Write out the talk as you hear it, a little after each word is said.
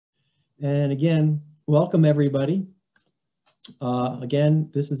And again, welcome everybody. Again,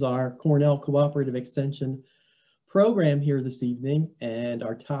 this is our Cornell Cooperative Extension program here this evening, and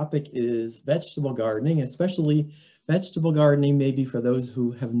our topic is vegetable gardening, especially vegetable gardening maybe for those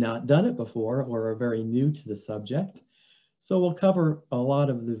who have not done it before or are very new to the subject. So we'll cover a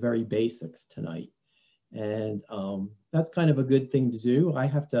lot of the very basics tonight, and that's kind of a good thing to do. I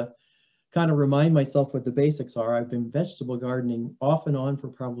have to kind of remind myself what the basics are. I've been vegetable gardening off and on for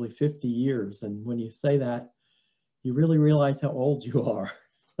probably 50 years. And when you say that, you really realize how old you are.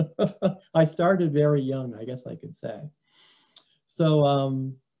 I started very young, I guess I could say.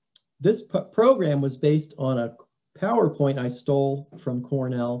 So this program was based on a PowerPoint I stole from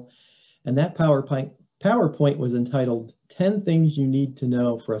Cornell. And that PowerPoint was entitled 10 Things You Need to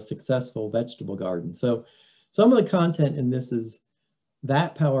Know for a Successful Vegetable Garden. So some of the content in this is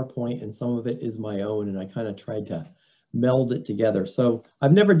that PowerPoint, and some of it is my own, and I kind of tried to meld it together. So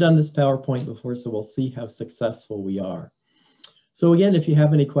I've never done this PowerPoint before, so we'll see how successful we are. So again, if you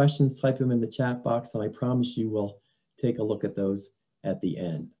have any questions, type them in the chat box, and I promise you we'll take a look at those at the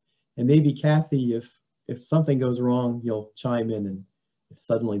end. And maybe Kathy, if something goes wrong, you'll chime in, and if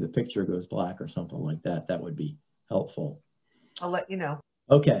suddenly the picture goes black or something like that, that would be helpful. I'll let you know.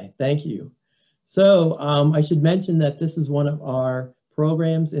 Okay, thank you. So I should mention that this is one of our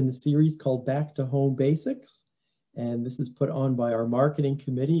programs in the series called Back to Home Basics. And this is put on by our marketing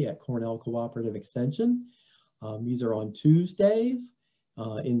committee at Cornell Cooperative Extension. These are on Tuesdays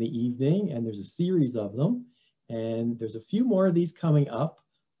in the evening, and there's a series of them. And there's a few more of these coming up.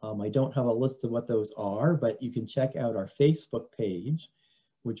 I don't have a list of what those are, but you can check out our Facebook page,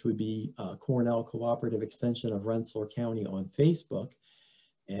 which would be Cornell Cooperative Extension of Rensselaer County on Facebook.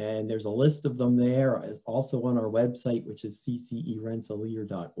 And there's a list of them there, also on our website, which is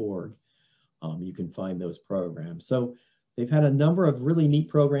ccerensselaer.org. You can find those programs. So they've had a number of really neat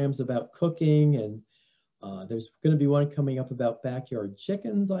programs about cooking, and there's going to be one coming up about backyard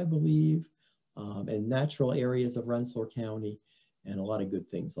chickens, I believe, and natural areas of Rensselaer County, and a lot of good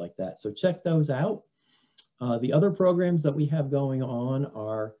things like that. So check those out. The other programs that we have going on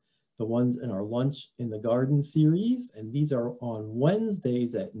are the ones in our Lunch in the Garden series, and these are on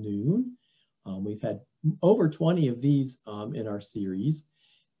Wednesdays at noon. We've had over 20 of these in our series,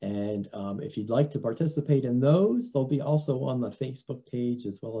 and if you'd like to participate in those, they'll be also on the Facebook page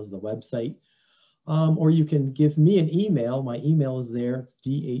as well as the website, or you can give me an email. My email is there. It's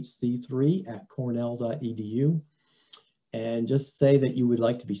dhc3@cornell.edu, and just say that you would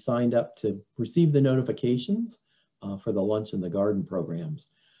like to be signed up to receive the notifications for the Lunch in the Garden programs.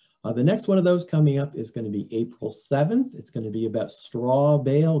 The next one of those coming up is going to be April 7th. It's going to be about straw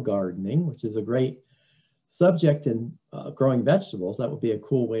bale gardening, which is a great subject in growing vegetables. That would be a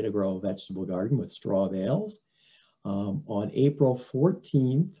cool way to grow a vegetable garden with straw bales. On April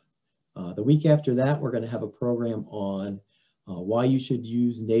 14th, the week after that, we're going to have a program on why you should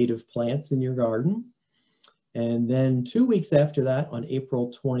use native plants in your garden. And then 2 weeks after that, on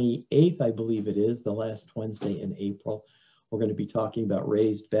April 28th, I believe it is, the last Wednesday in April, we're going to be talking about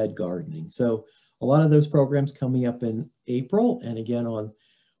raised bed gardening. So a lot of those programs coming up in April, and again on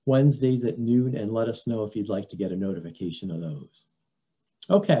Wednesdays at noon, and let us know if you'd like to get a notification of those.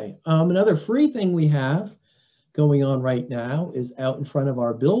 Okay, another free thing we have going on right now is out in front of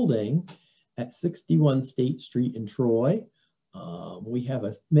our building at 61 State Street in Troy. We have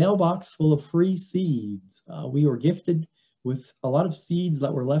a mailbox full of free seeds. We were gifted with a lot of seeds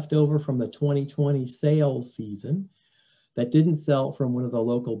that were left over from the 2020 sales season that didn't sell from one of the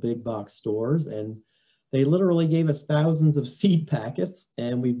local big box stores. And they literally gave us thousands of seed packets,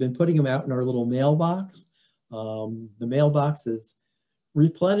 and we've been putting them out in our little mailbox. The mailbox is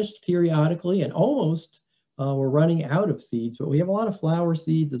replenished periodically, and almost we're running out of seeds, but we have a lot of flower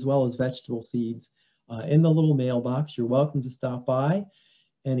seeds as well as vegetable seeds in the little mailbox. You're welcome to stop by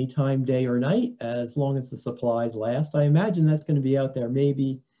anytime, day or night, as long as the supplies last. I imagine that's going to be out there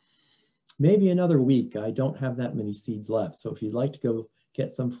maybe another week. I don't have that many seeds left. So if you'd like to go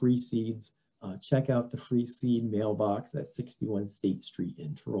get some free seeds, check out the free seed mailbox at 61 State Street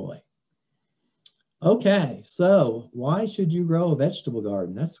in Troy. Okay, so why should you grow a vegetable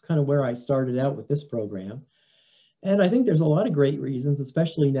garden? That's kind of where I started out with this program. And I think there's a lot of great reasons,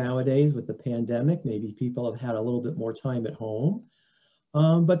 especially nowadays with the pandemic. Maybe people have had a little bit more time at home.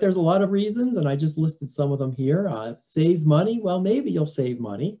 But there's a lot of reasons, and I just listed some of them here. Save money. Well, maybe you'll save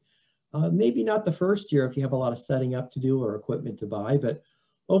money. Maybe not the first year if you have a lot of setting up to do or equipment to buy, but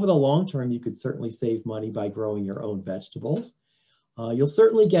over the long term, you could certainly save money by growing your own vegetables. You'll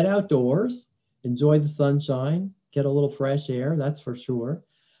certainly get outdoors, enjoy the sunshine, get a little fresh air, that's for sure.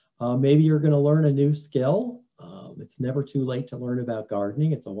 Maybe you're going to learn a new skill. It's never too late to learn about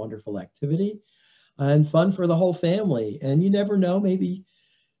gardening. It's a wonderful activity and fun for the whole family. And you never know, maybe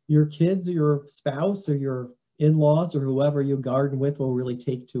your kids or your spouse or your in-laws or whoever you garden with will really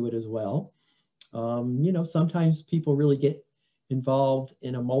take to it as well. You know, sometimes people really get involved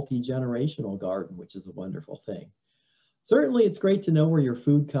in a multi-generational garden, which is a wonderful thing. Certainly, it's great to know where your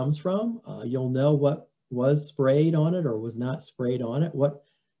food comes from. You'll know what was sprayed on it or was not sprayed on it, what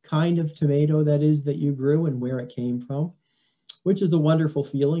kind of tomato that is that you grew and where it came from, which is a wonderful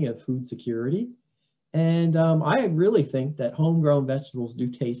feeling of food security. And I really think that homegrown vegetables do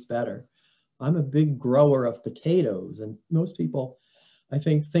taste better. I'm a big grower of potatoes, and most people, I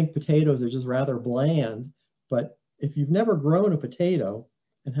think potatoes are just rather bland. But if you've never grown a potato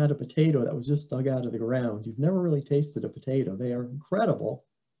and had a potato that was just dug out of the ground, you've never really tasted a potato. They are incredible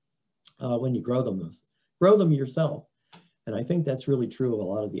when you grow them yourself. And I think that's really true of a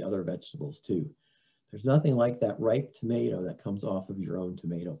lot of the other vegetables too. There's nothing like that ripe tomato that comes off of your own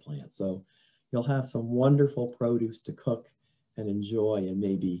tomato plant. So you'll have some wonderful produce to cook and enjoy and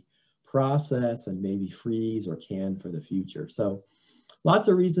maybe process and maybe freeze or can for the future. So lots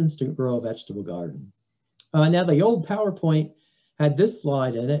of reasons to grow a vegetable garden. Now the old PowerPoint had this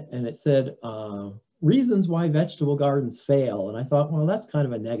slide in it and it said, reasons why vegetable gardens fail. And I thought, well, that's kind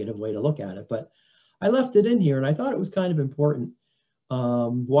of a negative way to look at it, but I left it in here and I thought it was kind of important.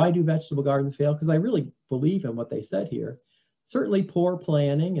 Why do vegetable gardens fail? Because I really believe in what they said here. Certainly poor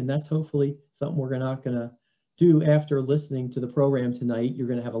planning, and that's hopefully something we're not going to do after listening to the program tonight. You're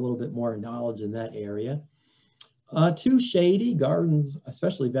going to have a little bit more knowledge in that area. Too shady gardens,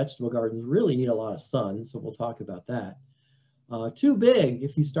 especially vegetable gardens, really need a lot of sun, so we'll talk about that. Too big,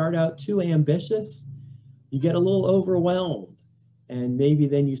 if you start out too ambitious, you get a little overwhelmed, and maybe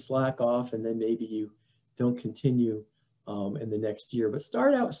then you slack off, and then maybe you don't continue in the next year. But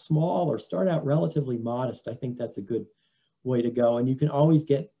start out small or start out relatively modest. I think that's a good way to go, and you can always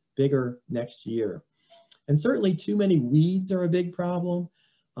get bigger next year. And certainly too many weeds are a big problem.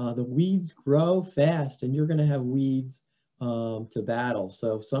 The weeds grow fast and you're going to have weeds to battle.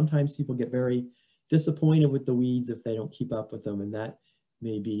 So sometimes people get very disappointed with the weeds if they don't keep up with them, and that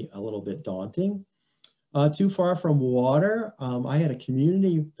may be a little bit daunting. Too far from water. I had a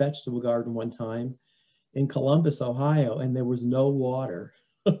community vegetable garden one time in Columbus, Ohio, and there was no water.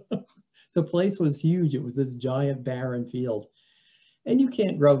 The place was huge. It was this giant barren field. And you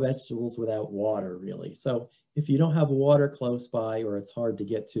can't grow vegetables without water, really. So if you don't have water close by or it's hard to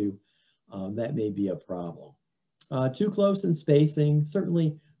get to, that may be a problem. Too close in spacing.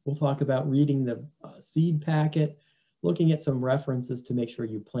 Certainly, we'll talk about reading the seed packet, looking at some references to make sure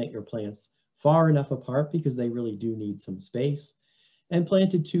you plant your plants far enough apart because they really do need some space. And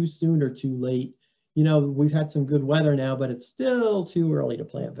planted too soon or too late. You know, we've had some good weather now, but it's still too early to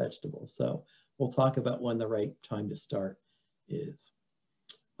plant vegetables. So we'll talk about when the right time to start is.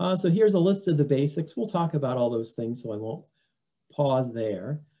 So here's a list of the basics. We'll talk about all those things, so I won't pause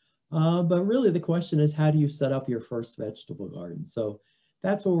there. But really the question is, how do you set up your first vegetable garden? So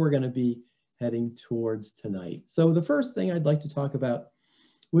that's what we're going to be heading towards tonight. So the first thing I'd like to talk about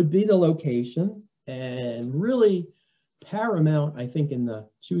would be the location, and really paramount, I think, in the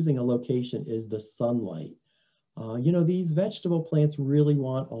choosing a location is the sunlight. You know, these vegetable plants really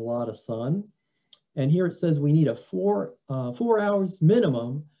want a lot of sun. And here it says we need a 4 hours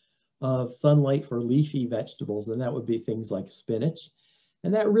minimum of sunlight for leafy vegetables, and that would be things like spinach.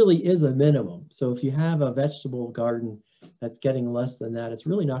 And that really is a minimum. So if you have a vegetable garden that's getting less than that, it's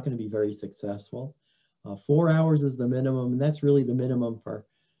really not going to be very successful. 4 hours is the minimum, and that's really the minimum for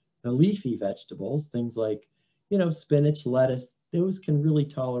the leafy vegetables, things like, you know, spinach, lettuce. Those can really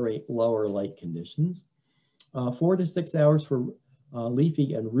tolerate lower light conditions. 4 to 6 hours for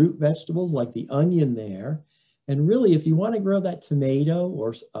leafy and root vegetables like the onion there. And really, if you want to grow that tomato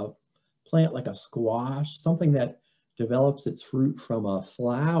or a plant like a squash, something that develops its fruit from a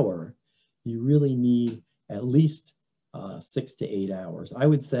flower, you really need at least 6 to 8 hours. I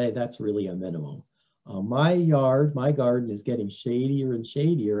would say that's really a minimum. My garden is getting shadier and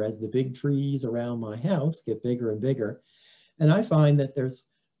shadier as the big trees around my house get bigger and bigger. And I find that there's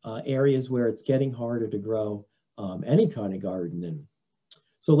areas where it's getting harder to grow any kind of garden in.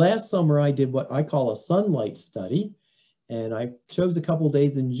 So last summer I did what I call a sunlight study, and I chose a couple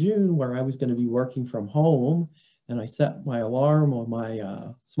days in June where I was going to be working from home, and I set my alarm on my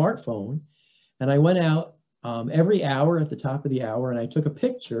smartphone, and I went out every hour at the top of the hour, and I took a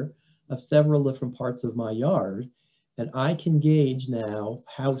picture of several different parts of my yard, and I can gauge now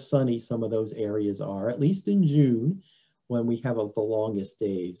how sunny some of those areas are, at least in June, when we have the longest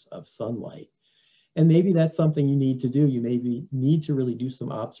days of sunlight. And maybe that's something you need to do. You maybe need to really do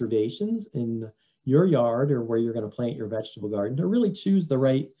some observations in your yard or where you're going to plant your vegetable garden to really choose the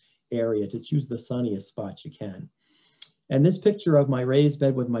right area, to choose the sunniest spot you can. And this picture of my raised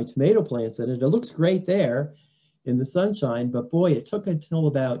bed with my tomato plants in it, it looks great there in the sunshine, but boy, it took until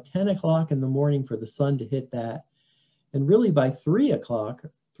about 10 o'clock in the morning for the sun to hit that. And really by 3 o'clock,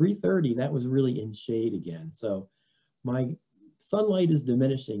 3:30, that was really in shade again. So my sunlight is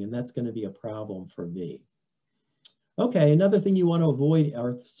diminishing, and that's going to be a problem for me. Okay, another thing you want to avoid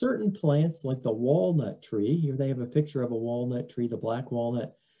are certain plants like the walnut tree. Here they have a picture of a walnut tree, the black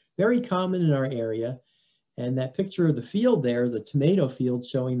walnut, very common in our area. And that picture of the field there is a tomato field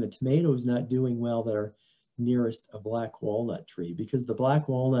showing the tomatoes not doing well that are nearest a black walnut tree, because the black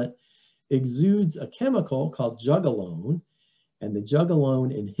walnut exudes a chemical called jugalone, and the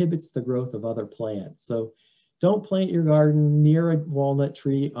jugalone inhibits the growth of other plants. So don't plant your garden near a walnut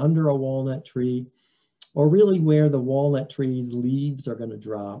tree, under a walnut tree, or really where the walnut tree's leaves are going to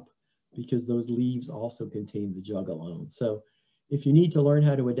drop, because those leaves also contain the jugalone. So if you need to learn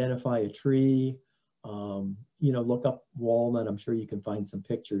how to identify a tree, you know, look up walnut. I'm sure you can find some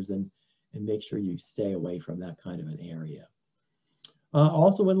pictures and make sure you stay away from that kind of an area.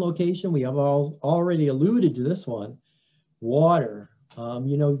 Also in location, we have already alluded to this one, water.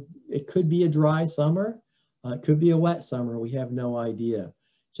 You know, it could be a dry summer, it could be a wet summer, we have no idea.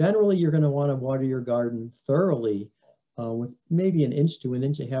 Generally, you're going to want to water your garden thoroughly with maybe 1 inch to 1.5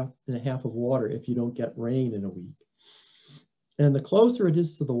 inches of water if you don't get rain in a week. And the closer it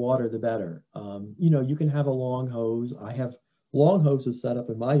is to the water, the better. You know, you can have a long hose. I have long hoses set up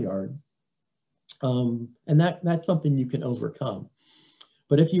in my yard. And that's something you can overcome.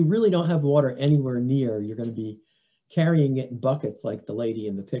 But if you really don't have water anywhere near, you're going to be carrying it in buckets like the lady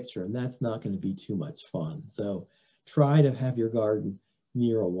in the picture, and that's not going to be too much fun. So try to have your garden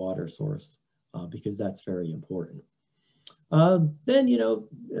near a water source because that's very important. Then, you know,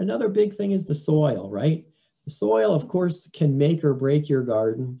 another big thing is the soil, right? The soil, of course, can make or break your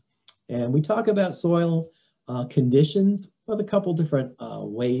garden. And we talk about soil conditions with a couple different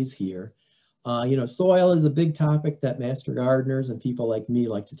ways here. You know, soil is a big topic that master gardeners and people like me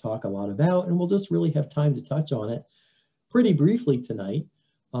like to talk a lot about, and we'll just really have time to touch on it pretty briefly tonight.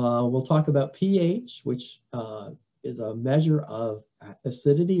 We'll talk about pH, which is a measure of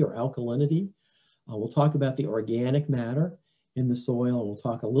acidity or alkalinity. We'll talk about the organic matter in the soil, and we'll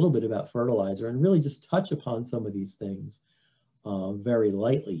talk a little bit about fertilizer and really just touch upon some of these things very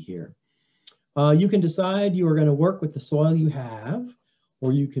lightly here. You can decide you are going to work with the soil you have,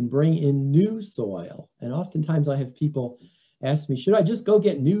 or you can bring in new soil. And oftentimes I have people ask me, should I just go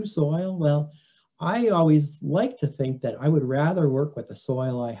get new soil? Well, I always like to think that I would rather work with the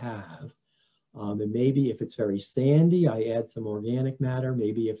soil I have. And maybe if it's very sandy, I add some organic matter.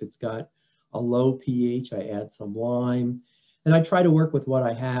 Maybe if it's got a low pH, I add some lime. And I try to work with what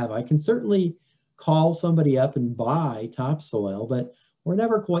I have. I can certainly call somebody up and buy topsoil, but we're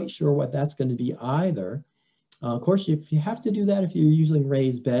never quite sure what that's going to be either. Of course, if you have to do that if you're using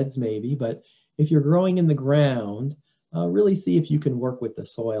raised beds, maybe, but if you're growing in the ground, really see if you can work with the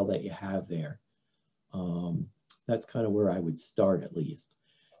soil that you have there. That's kind of where I would start at least.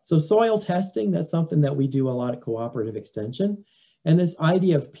 So soil testing, that's something that we do a lot at Cooperative Extension. And this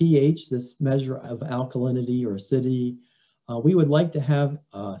idea of pH, this measure of alkalinity or acidity, we would like to have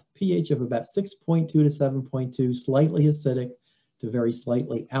a pH of about 6.2 to 7.2, slightly acidic to very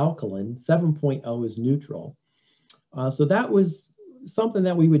slightly alkaline. 7.0 is neutral. So that was something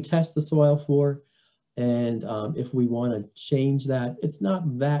that we would test the soil for. And if we want to change that, it's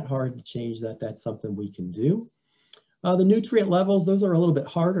not that hard to change that. That's something we can do. The nutrient levels, those are a little bit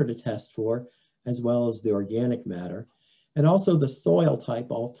harder to test for, as well as the organic matter. And also the soil type,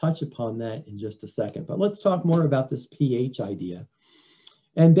 I'll touch upon that in just a second. But let's talk more about this pH idea.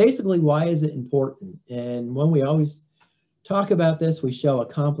 And basically, why is it important? And when we always talk about this, we show a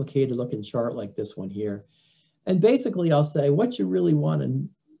complicated looking chart like this one here. And basically, I'll say what you really want to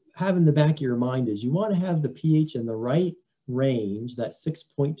have in the back of your mind is you want to have the pH in the right range, that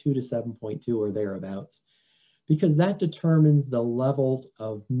 6.2 to 7.2 or thereabouts, because that determines the levels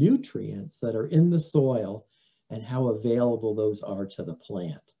of nutrients that are in the soil and how available those are to the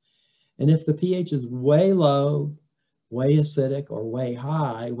plant. And if the pH is way low, way acidic, or way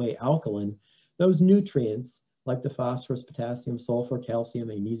high, way alkaline, those nutrients like the phosphorus, potassium, sulfur, calcium,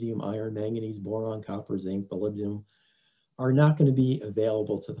 magnesium, iron, manganese, boron, copper, zinc, molybdenum are not going to be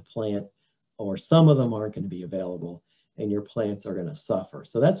available to the plant, or some of them aren't going to be available, and your plants are going to suffer.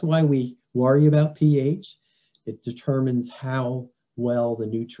 So that's why we worry about pH. It determines how well the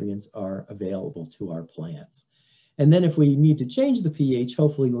nutrients are available to our plants. And then if we need to change the pH,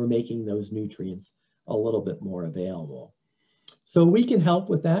 hopefully we're making those nutrients a little bit more available. So we can help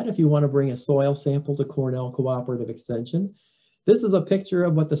with that if you want to bring a soil sample to Cornell Cooperative Extension. This is a picture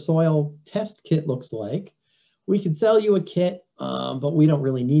of what the soil test kit looks like. We can sell you a kit, but we don't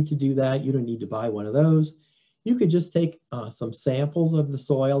really need to do that. You don't need to buy one of those. You could just take some samples of the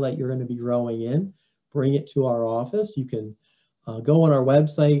soil that you're going to be growing in, bring it to our office. You can go on our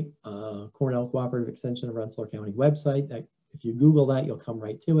website, Cornell Cooperative Extension of Rensselaer County website. If you Google that, you'll come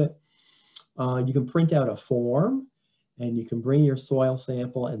right to it. You can print out a form, and you can bring your soil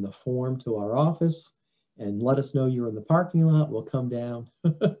sample and the form to our office and let us know you're in the parking lot. We'll come down,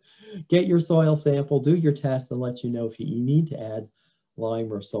 get your soil sample, do your test, and let you know if you need to add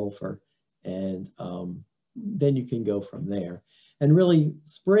lime or sulfur. And then you can go from there. And really,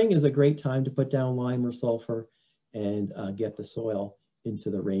 spring is a great time to put down lime or sulfur and get the soil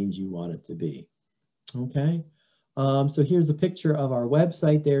into the range you want it to be. Okay, so here's a picture of our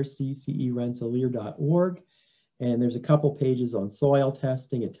website there, ccerensselaer.org. And there's a couple pages on soil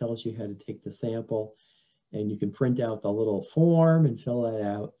testing. It tells you how to take the sample, and you can print out the little form and fill that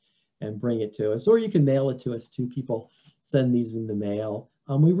out and bring it to us, or you can mail it to us too. People send these in the mail.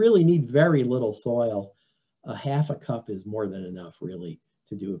 We really need very little soil. Half a cup is more than enough really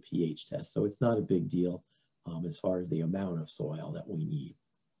to do a pH test. So it's not a big deal as far as the amount of soil that we need.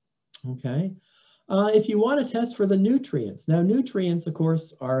 Okay. If you want to test for the nutrients, now nutrients, of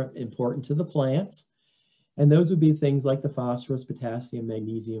course, are important to the plants. And those would be things like the phosphorus, potassium,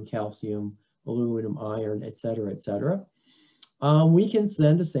 magnesium, calcium, aluminum, iron, et cetera, et cetera. We can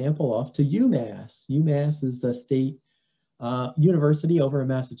send a sample off to UMass. UMass is the state university over in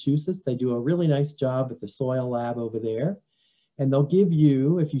Massachusetts. They do a really nice job at the soil lab over there. And they'll give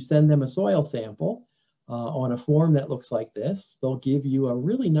you, if you send them a soil sample on a form that looks like this, they'll give you a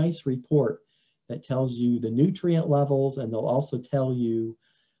really nice report that tells you the nutrient levels, and they'll also tell you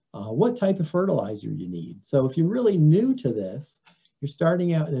what type of fertilizer you need. So if you're really new to this, you're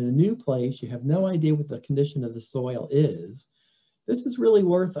starting out in a new place, you have no idea what the condition of the soil is, this is really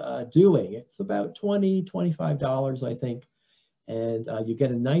worth doing. It's about $20, $25, I think, and you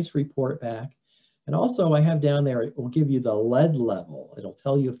get a nice report back. And also I have down there, it will give you the lead level. It'll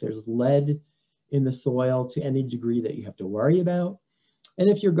tell you if there's lead in the soil to any degree that you have to worry about. And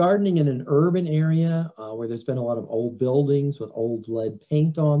if you're gardening in an urban area where there's been a lot of old buildings with old lead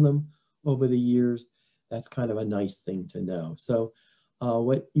paint on them over the years, that's kind of a nice thing to know. So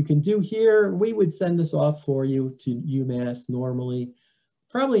what you can do here, we would send this off for you to UMass normally.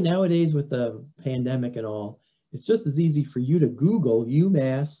 Probably nowadays with the pandemic and all, it's just as easy for you to Google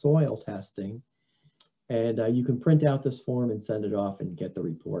UMass soil testing, and you can print out this form and send it off and get the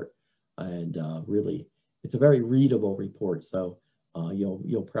report. And really, it's a very readable report. So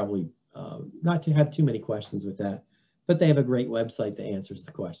you'll probably not to have too many questions with that, but they have a great website that answers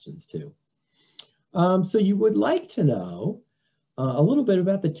the questions too. So you would like to know a little bit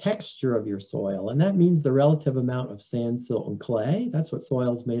about the texture of your soil, and that means the relative amount of sand, silt, and clay. That's what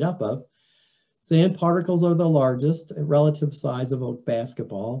soil is made up of. Sand particles are the largest, relative size of a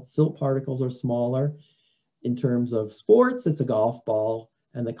basketball. Silt particles are smaller. In terms of sports, it's a golf ball,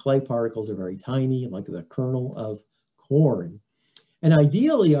 and the clay particles are very tiny, like the kernel of corn. And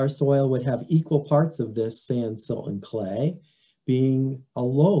ideally, our soil would have equal parts of this sand, silt, and clay being a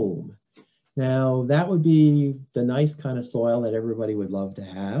loam. Now, that would be the nice kind of soil that everybody would love to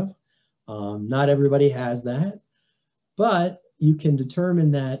have. Not everybody has that, but you can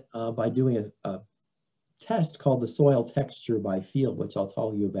determine that by doing a test called the soil texture by field, which I'll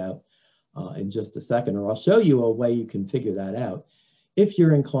tell you about in just a second, or I'll show you a way you can figure that out if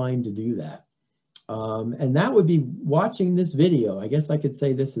you're inclined to do that. And that would be watching this video. I guess I could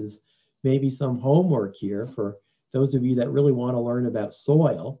say this is maybe some homework here for those of you that really want to learn about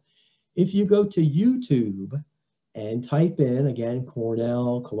soil. If you go to YouTube and type in, again,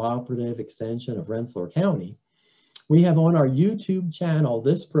 Cornell Cooperative Extension of Rensselaer County, we have on our YouTube channel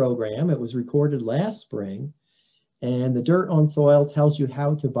this program. It was recorded last spring, and the Dirt on Soil tells you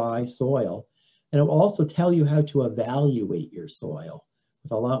how to buy soil. And it will also tell you how to evaluate your soil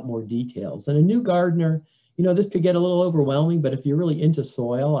with a lot more details. And a new gardener, you know, this could get a little overwhelming, but if you're really into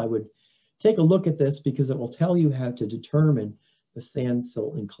soil, I would take a look at this because it will tell you how to determine the sand,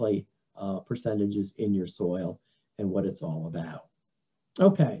 silt, and clay percentages in your soil and what it's all about.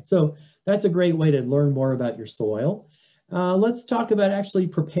 Okay, so that's a great way to learn more about your soil. Let's talk about actually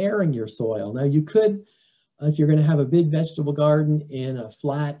preparing your soil. Now you could, if you're going to have a big vegetable garden in a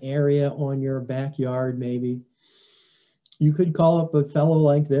flat area on your backyard maybe, you could call up a fellow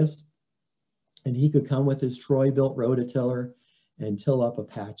like this, and he could come with his Troy-built rototiller and till up a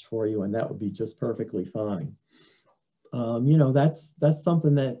patch for you, and that would be just perfectly fine. You know, that's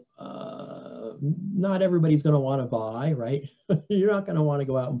something that not everybody's going to want to buy, right? You're not going to want to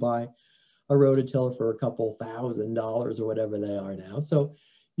go out and buy a rototiller for a couple $1,000 or whatever they are now. So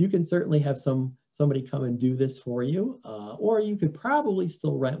you can certainly have somebody come and do this for you, or you could probably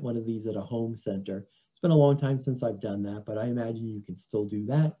still rent one of these at a home center. It's been a long time since I've done that, but I imagine you can still do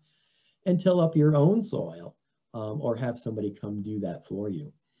that and till up your own soil, or have somebody come do that for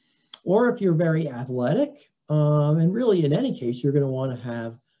you. Or if you're very athletic, and really in any case, you're going to want to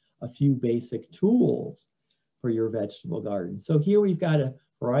have a few basic tools for your vegetable garden. So here we've got a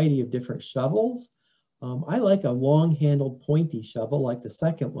variety of different shovels. I like a long-handled pointy shovel like the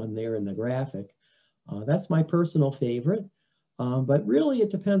second one there in the graphic. That's my personal favorite, but really it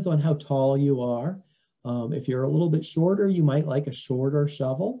depends on how tall you are. If you're a little bit shorter, you might like a shorter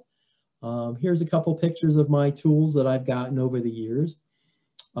shovel. Here's a couple pictures of my tools that I've gotten over the years.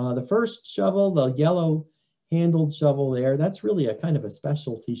 The first shovel, the yellow handled shovel there, that's really a kind of a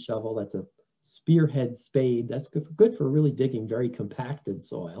specialty shovel. That's a spearhead spade. That's good for really digging very compacted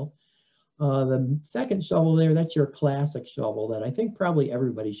soil. The second shovel there, that's your classic shovel that I think probably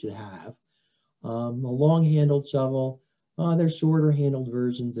everybody should have. The long-handled shovel, there's shorter handled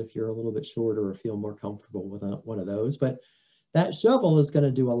versions if you're a little bit shorter or feel more comfortable with one of those. But that shovel is going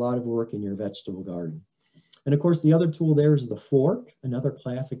to do a lot of work in your vegetable garden. And of course, the other tool there is the fork, another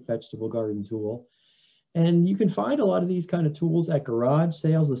classic vegetable garden tool. And you can find a lot of these kind of tools at garage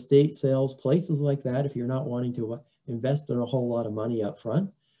sales, estate sales, places like that if you're not wanting to invest in a whole lot of money up front.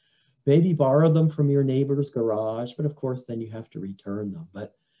 Maybe borrow them from your neighbor's garage, but of course then you have to return them.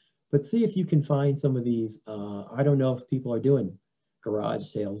 But see if you can find some of these. I don't know if people are doing garage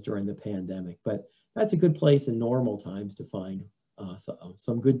sales during the pandemic, but that's a good place in normal times to find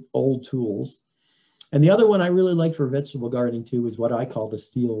some good old tools. And the other one I really like for vegetable gardening too is what I call the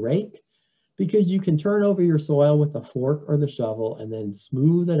steel rake, because you can turn over your soil with the fork or the shovel and then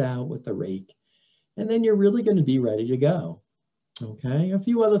smooth it out with the rake. And then you're really going to be ready to go. Okay, a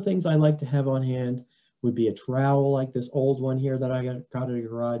few other things I like to have on hand would be a trowel like this old one here that I got at a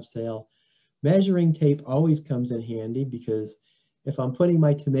garage sale. Measuring tape always comes in handy because if I'm putting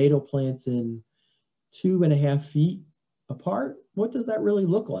my tomato plants in 2.5 feet apart, what does that really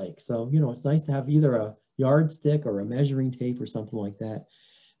look like? So, you know, it's nice to have either a yardstick or a measuring tape or something like that.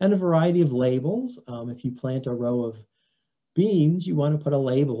 And a variety of labels. If you plant a row of beans, you want to put a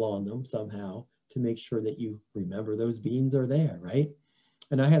label on them somehow to make sure that you remember those beans are there, right?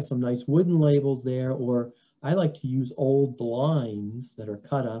 And I have some nice wooden labels there, or I like to use old blinds that are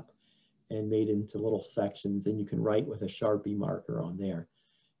cut up and made into little sections, and you can write with a Sharpie marker on there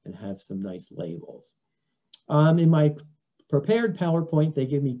and have some nice labels. In my prepared PowerPoint, they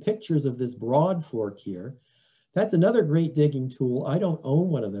give me pictures of this broad fork here. That's another great digging tool. I don't own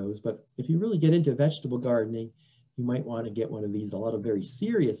one of those, but if you really get into vegetable gardening, you might want to get one of these. A lot of very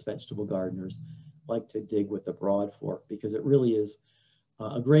serious vegetable gardeners like to dig with the broad fork because it really is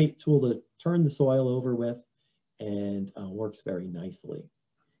a great tool to turn the soil over with and works very nicely.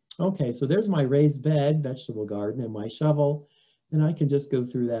 Okay, so there's my raised bed vegetable garden and my shovel, and I can just go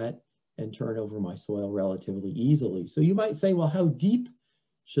through that and turn over my soil relatively easily. So you might say, well, how deep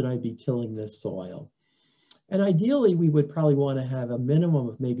should I be tilling this soil? And ideally, we would probably want to have a minimum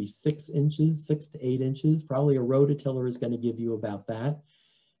of maybe 6 inches, 6 to 8 inches. Probably a rototiller is going to give you about that.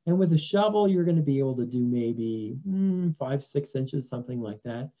 And with a shovel, you're going to be able to do maybe 5, 6 inches, something like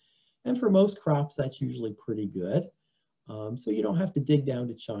that. And for most crops, that's usually pretty good. So you don't have to dig down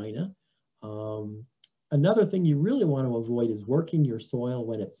to China. Another thing you really want to avoid is working your soil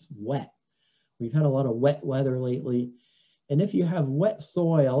when it's wet. We've had a lot of wet weather lately. And if you have wet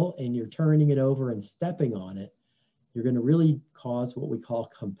soil and you're turning it over and stepping on it, you're going to really cause what we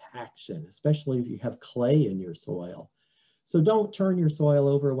call compaction, especially if you have clay in your soil. So don't turn your soil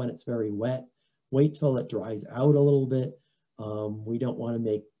over when it's very wet. Wait till it dries out a little bit. We don't want to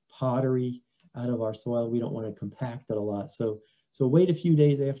make pottery out of our soil. We don't want to compact it a lot. So wait a few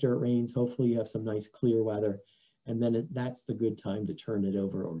days after it rains. Hopefully you have some nice clear weather, and then that's the good time to turn it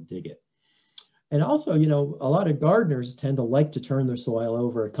over or dig it. And also, you know, a lot of gardeners tend to like to turn their soil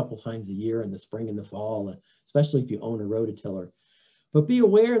over a couple times a year in the spring and the fall, especially if you own a rototiller. But be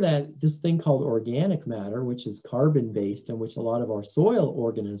aware that this thing called organic matter, which is carbon-based and which a lot of our soil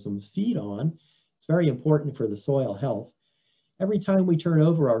organisms feed on, it's very important for the soil health. Every time we turn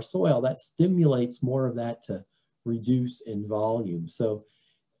over our soil, that stimulates more of that to reduce in volume. So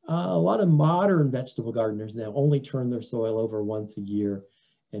a lot of modern vegetable gardeners now only turn their soil over once a year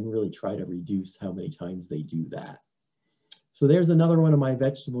and really try to reduce how many times they do that. So there's another one of my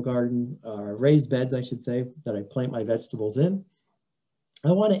vegetable garden, raised beds, I should say, that I plant my vegetables in.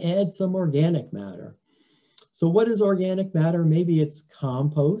 I want to add some organic matter. So what is organic matter? Maybe it's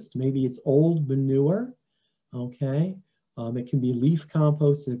compost, maybe it's old manure, okay? It can be leaf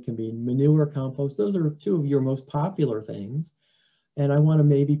compost, it can be manure compost. Those are two of your most popular things. And I want to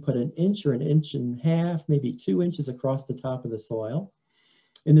maybe put an inch or an inch and a half, maybe 2 inches across the top of the soil.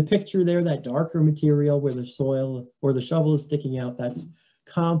 In the picture there, that darker material where the soil or the shovel is sticking out, that's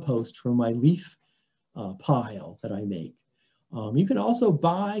compost from my leaf pile that I make. You can also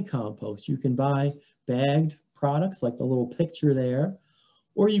buy compost. You can buy bagged products like the little picture there,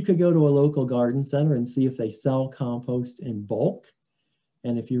 or you could go to a local garden center and see if they sell compost in bulk.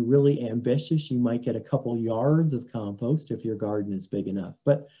 And if you're really ambitious, you might get a couple yards of compost if your garden is big enough.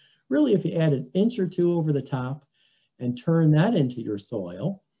 But really, if you add an inch or two over the top and turn that into your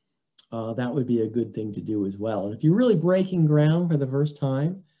soil, that would be a good thing to do as well. And if you're really breaking ground for the first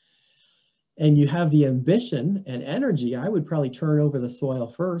time and you have the ambition and energy, I would probably turn over the soil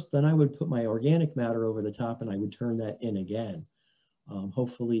first, then I would put my organic matter over the top and I would turn that in again.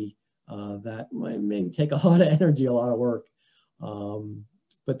 Hopefully that might maybe take a lot of energy, a lot of work.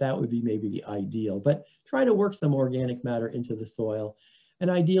 But that would be maybe the ideal. But try to work some organic matter into the soil. And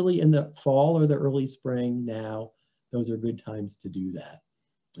ideally in the fall or the early spring now, those are good times to do that.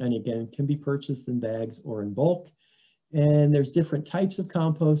 And again, can be purchased in bags or in bulk. And there's different types of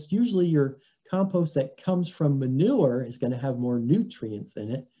compost. Usually your compost that comes from manure is going to have more nutrients in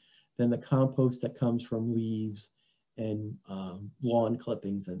it than the compost that comes from leaves and lawn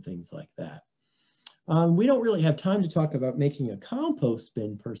clippings and things like that. We don't really have time to talk about making a compost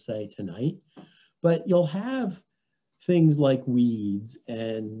bin per se tonight, but you'll have things like weeds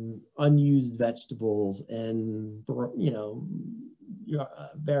and unused vegetables and, you know,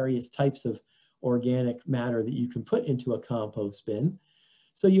 various types of organic matter that you can put into a compost bin.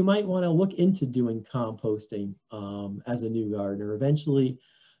 So you might want to look into doing composting as a new gardener. Eventually,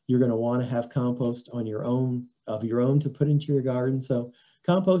 you're going to want to have compost on your own, of your own, to put into your garden. So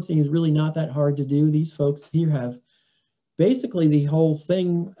composting is really not that hard to do. These folks here have basically the whole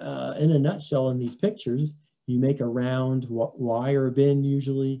thing in a nutshell in these pictures. You make a round wire bin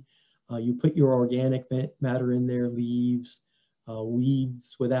usually. You put your organic matter in there, leaves,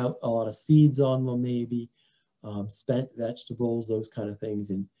 weeds without a lot of seeds on them maybe, spent vegetables, those kind of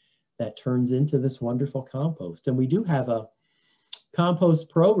things. And that turns into this wonderful compost. And we do have a compost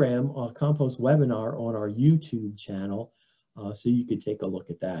program, a compost webinar on our YouTube channel. So you could take a look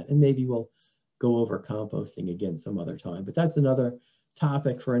at that. And maybe we'll go over composting again some other time. But that's another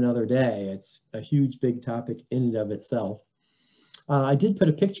topic for another day. It's a huge, big topic in and of itself. I did put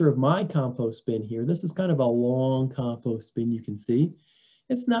a picture of my compost bin here. This is kind of a long compost bin, you can see.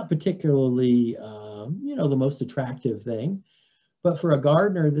 It's not particularly, you know, the most attractive thing. But for a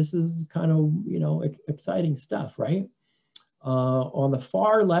gardener, this is kind of, you know, exciting stuff, right? On the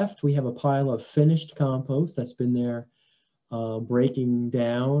far left, we have a pile of finished compost that's been there breaking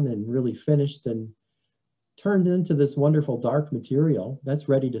down and really finished and turned into this wonderful dark material that's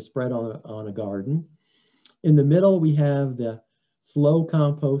ready to spread on a garden. In the middle, we have the slow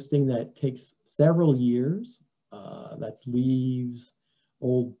composting that takes several years. That's leaves,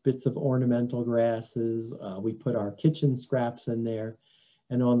 old bits of ornamental grasses. We put our kitchen scraps in there.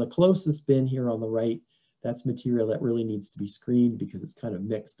 And on the closest bin here on the right, that's material that really needs to be screened because it's kind of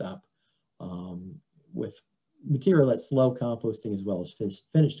mixed up with material that's slow composting as well as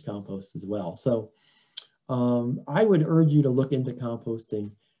finished compost as well. So I would urge you to look into composting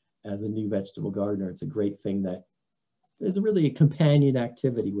as a new vegetable gardener. It's a great thing that is really a companion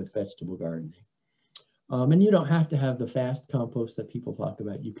activity with vegetable gardening. And you don't have to have the fast compost that people talk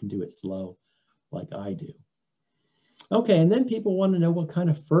about. You can do it slow like I do. Okay, and then people want to know what kind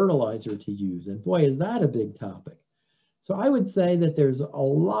of fertilizer to use. And boy, is that a big topic. So I would say that there's a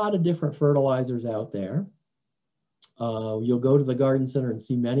lot of different fertilizers out there. You'll go to the garden center and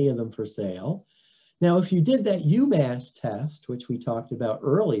see many of them for sale. Now, if you did that UMass test, which we talked about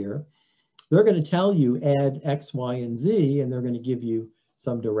earlier, they're going to tell you add X, Y, and Z, and they're going to give you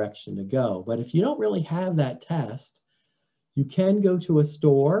some direction to go. But if you don't really have that test, you can go to a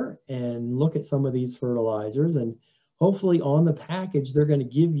store and look at some of these fertilizers, and hopefully on the package, they're going to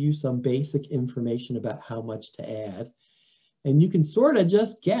give you some basic information about how much to add. And you can sort of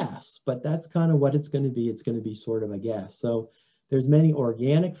just guess, but that's kind of what it's going to be. It's going to be sort of a guess. So there's many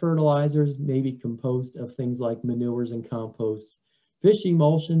organic fertilizers, maybe composed of things like manures and composts, fish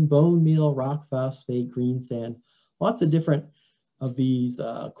emulsion, bone meal, rock phosphate, green sand, lots of different of these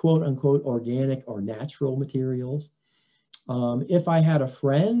quote unquote organic or natural materials. If I had a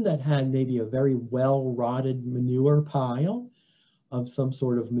friend that had maybe a very well rotted manure pile of some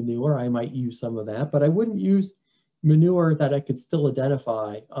sort of manure, I might use some of that, but I wouldn't use manure that I could still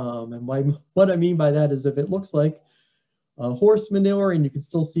identify. And what I mean by that is if it looks like horse manure and you can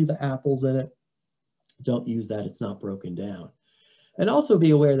still see the apples in it, don't use that, it's not broken down. And also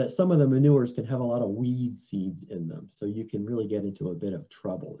be aware that some of the manures can have a lot of weed seeds in them, so you can really get into a bit of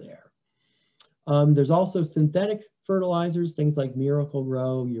trouble there. There's also synthetic fertilizers, things like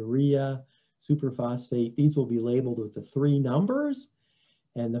Miracle-Gro, urea, superphosphate. These will be labeled with the 3 numbers.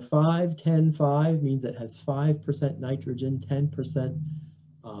 And the 5-10-5 means it has 5% nitrogen, 10%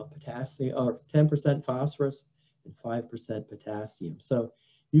 potassium, or 10% phosphorus, and 5% potassium. So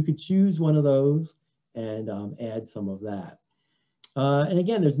you could choose one of those and add some of that. And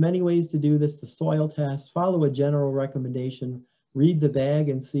again, there's many ways to do this. The soil test, follow a general recommendation, read the bag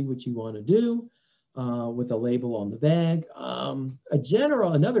and see what you want to do with a label on the bag.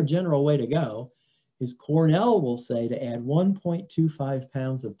 Another general way to go is Cornell will say to add 1.25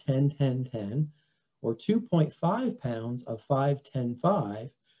 pounds of 10-10-10 or 2.5 pounds of 5-10-5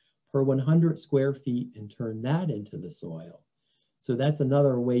 per 100 square feet and turn that into the soil. So that's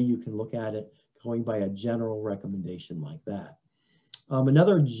another way you can look at it, going by a general recommendation like that.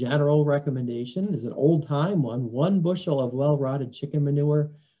 Another general recommendation is an old time one, 1 bushel of well-rotted chicken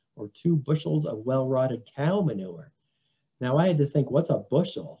manure or 2 bushels of well-rotted cow manure. Now I had to think, what's a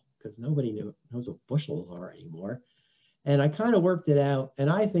bushel? Because nobody knows what bushels are anymore. And I kind of worked it out. And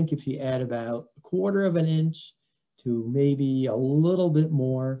I think if you add about 1/4 of an inch to maybe a little bit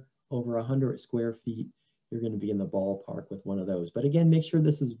more over 100 square feet, you're going to be in the ballpark with one of those. But again, make sure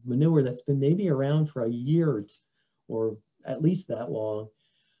this is manure that's been maybe around for a year or at least that long.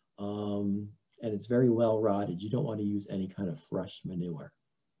 And it's very well rotted. You don't want to use any kind of fresh manure.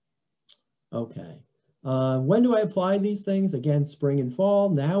 Okay. When do I apply these things? Again, spring and fall.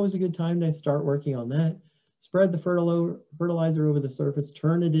 Now is a good time to start working on that. Spread the fertilizer over the surface,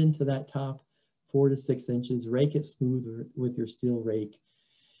 turn it into that top 4 to 6 inches, rake it smooth with your steel rake.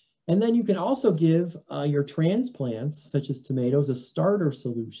 And then you can also give your transplants, such as tomatoes, a starter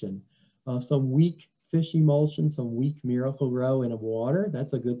solution. Some weak fish emulsion, some weak Miracle-Gro in water.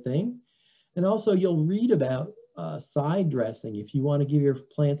 That's a good thing. And also you'll read about side dressing. If you want to give your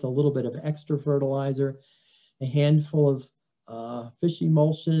plants a little bit of extra fertilizer, a handful of fish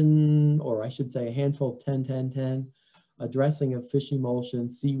emulsion, or I should say a handful of 10-10-10, a dressing of fish emulsion,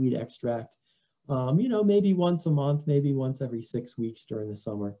 seaweed extract, you know, maybe once a month, maybe once every 6 weeks during the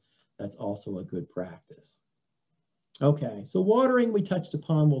summer. That's also a good practice. Okay, so watering we touched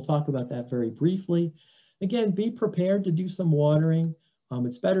upon. We'll talk about that very briefly. Again, be prepared to do some watering.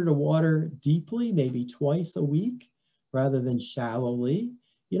 It's better to water deeply, maybe twice a week, rather than shallowly.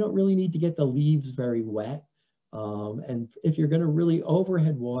 You don't really need to get the leaves very wet. And if you're going to really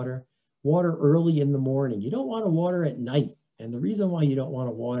overhead water, water early in the morning. You don't want to water at night. And the reason why you don't want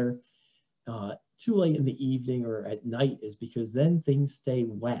to water too late in the evening or at night is because then things stay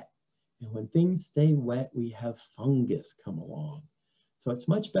wet. And when things stay wet, we have fungus come along. So it's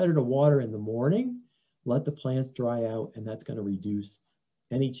much better to water in the morning, let the plants dry out, and that's going to reduce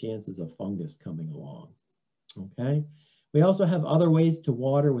any chances of fungus coming along. Okay. We also have other ways to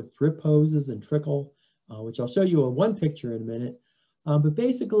water with drip hoses and trickle, which I'll show you in one picture in a minute. But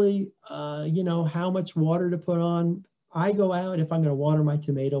basically, you know, how much water to put on. I go out, if I'm going to water my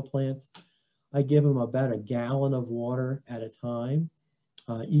tomato plants, I give them about 1 gallon of water at a time.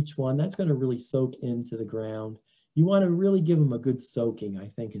 Each one, that's going to really soak into the ground. You want to really give them a good soaking, I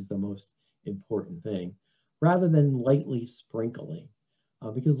think, is the most important thing, rather than lightly sprinkling,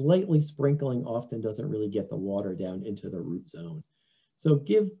 because lightly sprinkling often doesn't really get the water down into the root zone. So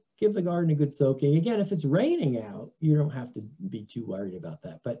give the garden a good soaking. Again, if it's raining out, you don't have to be too worried about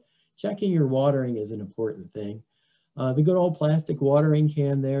that, but checking your watering is an important thing. The good old plastic watering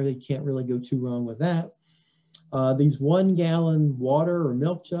can there, you can't really go too wrong with that. These 1 gallon water or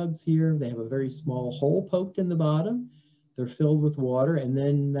milk jugs here, they have a very small hole poked in the bottom. They're filled with water, and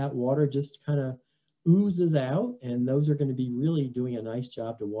then that water just kind of oozes out, and those are going to be really doing a nice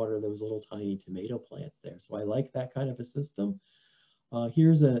job to water those little tiny tomato plants there. So I like that kind of a system.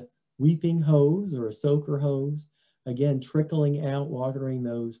 Here's a weeping hose or a soaker hose. Again, trickling out, watering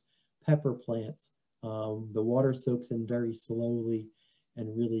those pepper plants. The water soaks in very slowly,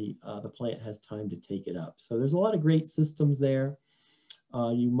 and really the plant has time to take it up. So there's a lot of great systems there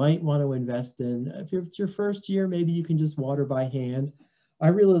you might want to invest in. If it's your first year, maybe you can just water by hand. I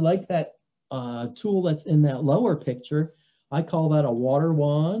really like that tool that's in that lower picture. I call that a water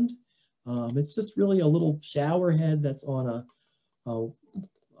wand. It's just really a little shower head that's on a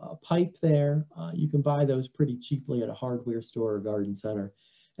pipe there. You can buy those pretty cheaply at a hardware store or garden center.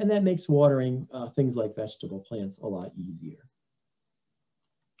 And that makes watering things like vegetable plants a lot easier.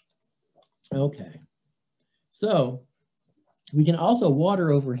 Okay, So we can also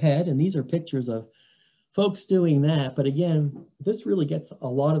water overhead, and these are pictures of folks doing that. But again, this really gets a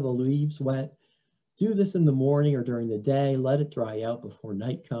lot of the leaves wet. Do this in the morning or during the day, let it dry out before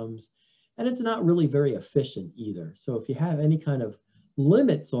night comes. And it's not really very efficient either. So if you have any kind of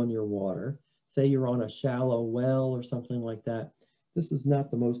limits on your water, say you're on a shallow well or something like that, this is not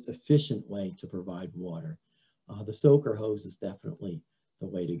the most efficient way to provide water. The soaker hose is definitely the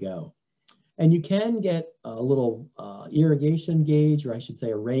way to go. And you can get a little irrigation gauge, or I should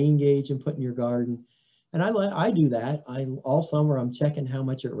say a rain gauge, and put in your garden. And I do that. All summer I'm checking how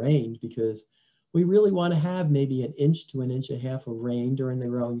much it rained, because we really want to have maybe 1 inch to 1.5 inches of rain during the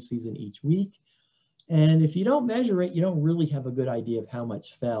growing season each week. And if you don't measure it, you don't really have a good idea of how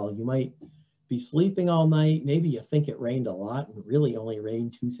much fell. You might be sleeping all night. Maybe you think it rained a lot and really only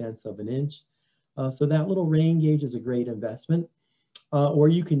rained 0.2 of an inch. So that little rain gauge is a great investment. Or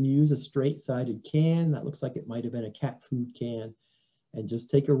you can use a straight-sided can. That looks like it might have been a cat food can. And just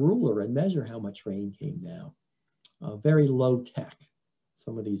take a ruler and measure how much rain came down. Very low tech,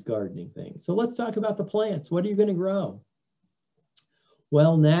 some of these gardening things. So let's talk about the plants. What are you going to grow?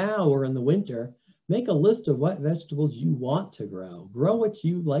 Well, now or in the winter, make a list of what vegetables you want to grow. Grow what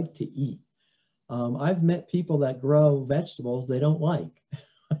you like to eat. I've met people that grow vegetables they don't like.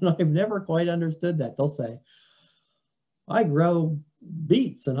 And I've never quite understood that. They'll say, I grow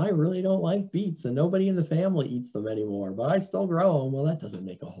beets and I really don't like beets and nobody in the family eats them anymore, but I still grow them. Well, that doesn't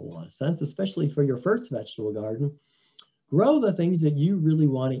make a whole lot of sense, especially for your first vegetable garden. Grow the things that you really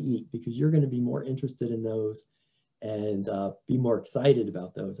want to eat, because you're going to be more interested in those and be more excited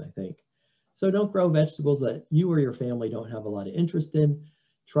about those, I think. So don't grow vegetables that you or your family don't have a lot of interest in.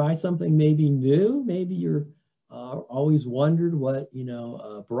 Try something maybe new. Maybe you're always wondered what,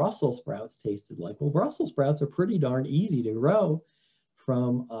 Brussels sprouts tasted like. Well, Brussels sprouts are pretty darn easy to grow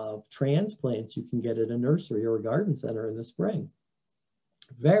from transplants you can get at a nursery or a garden center in the spring.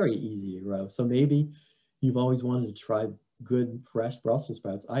 Very easy to grow. So maybe you've always wanted to try good, fresh Brussels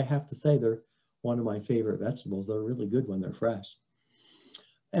sprouts. I have to say they're one of my favorite vegetables. They're really good when they're fresh.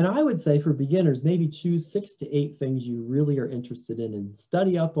 And I would say for beginners, maybe choose 6 to 8 things you really are interested in and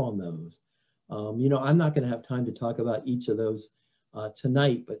study up on those. I'm not going to have time to talk about each of those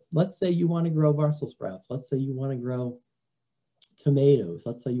tonight, but let's say you want to grow Brussels sprouts. Let's say you want to grow tomatoes.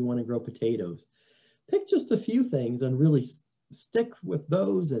 Let's say you want to grow potatoes. Pick just a few things and really stick with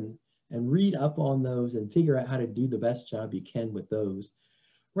those and read up on those and figure out how to do the best job you can with those,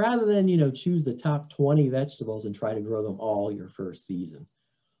 rather than, choose the top 20 vegetables and try to grow them all your first season.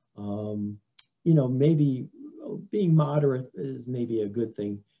 Maybe being moderate is maybe a good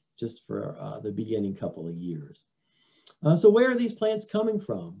thing just for the beginning couple of years. So where are these plants coming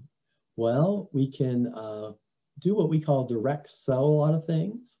from? Well, we can do what we call direct sow a lot of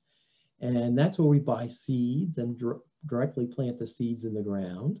things. And that's where we buy seeds and directly plant the seeds in the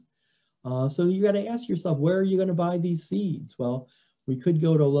ground. So you got to ask yourself, where are you going to buy these seeds? Well, we could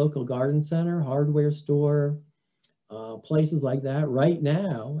go to a local garden center, hardware store, places like that right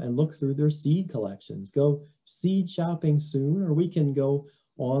now and look through their seed collections. Go seed shopping soon, or we can go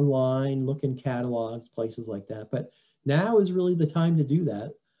online, look in catalogs, places like that. But now is really the time to do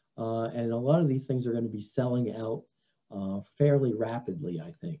that. And a lot of these things are going to be selling out fairly rapidly,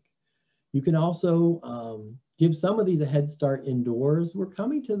 I think. You can also give some of these a head start indoors. We're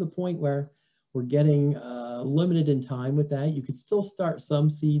coming to the point where we're getting limited in time with that. You could still start some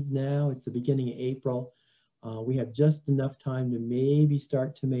seeds now. It's the beginning of April. We have just enough time to maybe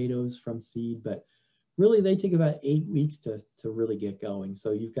start tomatoes from seed, but really they take about 8 weeks to really get going.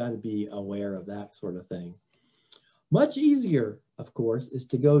 So you've got to be aware of that sort of thing. Much easier, of course, is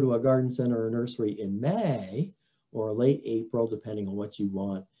to go to a garden center or nursery in May or late April, depending on what you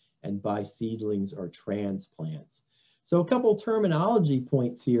want, and buy seedlings or transplants. So a couple terminology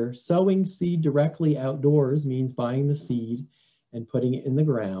points here. Sowing seed directly outdoors means buying the seed and putting it in the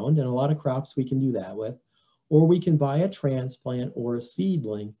ground. And a lot of crops we can do that with. Or we can buy a transplant or a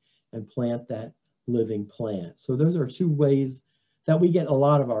seedling and plant that living plant. So those are 2 ways that we get a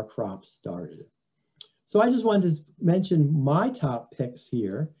lot of our crops started. So I just wanted to mention my top picks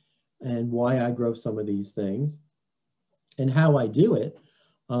here and why I grow some of these things and how I do it.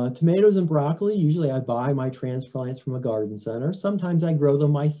 Tomatoes and broccoli, usually I buy my transplants from a garden center. Sometimes I grow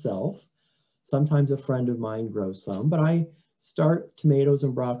them myself. Sometimes a friend of mine grows some, but I start tomatoes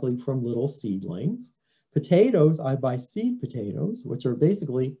and broccoli from little seedlings. Potatoes, I buy seed potatoes, which are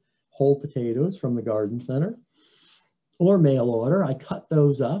basically whole potatoes from the garden center, or mail order. I cut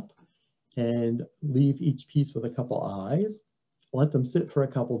those up and leave each piece with a couple eyes, let them sit for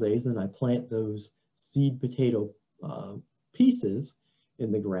a couple days, and I plant those seed potato pieces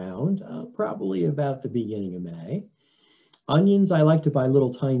in the ground, probably about the beginning of May. Onions, I like to buy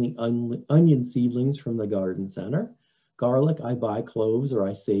little tiny onion seedlings from the garden center. Garlic, I buy cloves or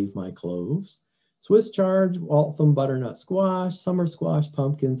I save my cloves. Swiss chard, Waltham butternut squash, summer squash,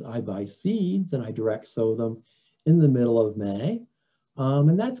 pumpkins, I buy seeds and I direct sow them in the middle of May.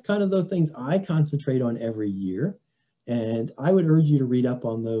 And that's kind of the things I concentrate on every year. And I would urge you to read up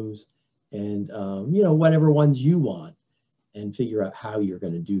on those and, you know, whatever ones you want and figure out how you're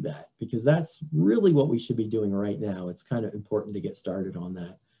going to do that, because that's really what we should be doing right now. It's kind of important to get started on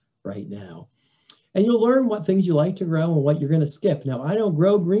that right now. And you'll learn what things you like to grow and what you're going to skip. Now, I don't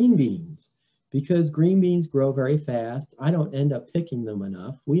grow green beans because green beans grow very fast. I don't end up picking them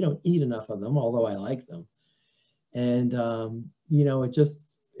enough. We don't eat enough of them, although I like them. And, you know, it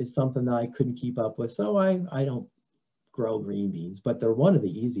just is something that I couldn't keep up with. So I don't grow green beans, but they're one of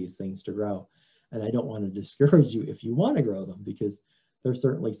the easiest things to grow. And I don't want to discourage you if you want to grow them, because they're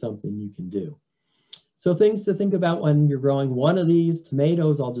certainly something you can do. So things to think about when you're growing one of these.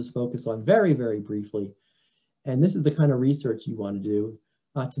 Tomatoes, I'll just focus on very, very briefly. And this is the kind of research you want to do.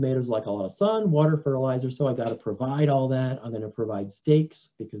 Tomatoes like a lot of sun, water, fertilizer, so I got to provide all that. I'm going to provide stakes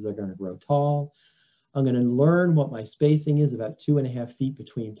because they're going to grow tall. I'm going to learn what my spacing is, about 2.5 feet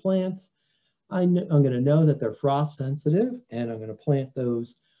between plants. I'm going to know that they're frost sensitive, and I'm going to plant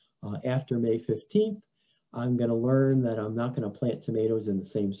those after May 15th. I'm going to learn that I'm not going to plant tomatoes in the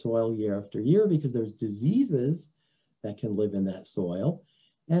same soil year after year because there's diseases that can live in that soil.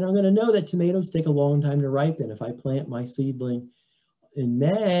 And I'm going to know that tomatoes take a long time to ripen. If I plant my seedling in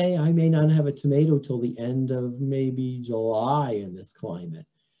May, I may not have a tomato till the end of maybe July in this climate.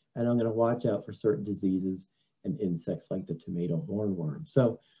 And I'm going to watch out for certain diseases and insects like the tomato hornworm.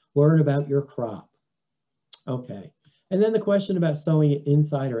 So learn about your crop. Okay. And then the question about sowing it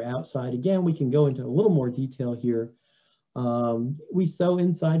inside or outside. Again, we can go into a little more detail here. We sow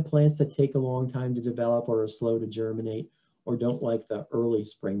inside plants that take a long time to develop or are slow to germinate or don't like the early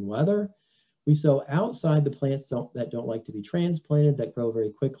spring weather. We sow outside the plants that don't like to be transplanted, that grow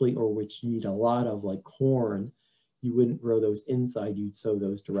very quickly, or which need a lot of, like corn. You wouldn't grow those inside, you'd sow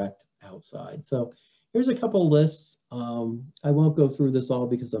those direct outside. So here's a couple lists. I won't go through this all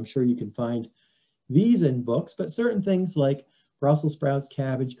because I'm sure you can find these in books, but certain things like Brussels sprouts,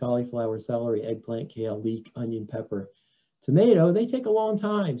 cabbage, cauliflower, celery, eggplant, kale, leek, onion, pepper, tomato, they take a long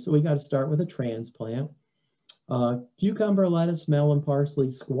time. So we got to start with a transplant. Cucumber, lettuce, melon,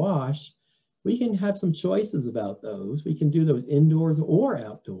 parsley, squash, we can have some choices about those. We can do those indoors or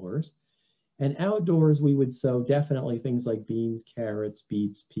outdoors. And outdoors, we would sow definitely things like beans, carrots,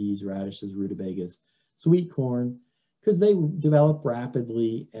 beets, peas, radishes, rutabagas, sweet corn, because they develop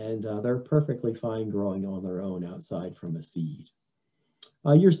rapidly and they're perfectly fine growing on their own outside from a seed.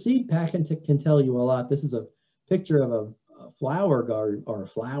 Your seed packet can tell you a lot. This is a picture of a flower garden or a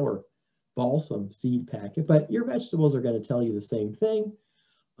flower balsam seed packet, but your vegetables are going to tell you the same thing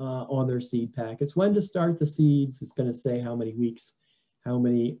on their seed packets. When to start the seeds, it's going to say how many weeks, how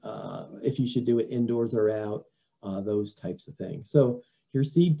many, if you should do it indoors or out, those types of things. So your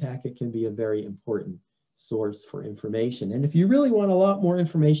seed packet can be a very important source for information. And if you really want a lot more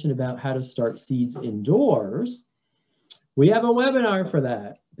information about how to start seeds indoors, we have a webinar for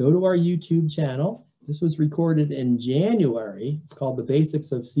that. Go to our YouTube channel. This was recorded in January. It's called The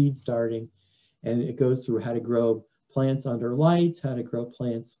Basics of Seed Starting, and it goes through how to grow plants under lights, how to grow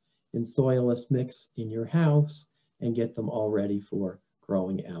plants in soilless mix in your house, and get them all ready for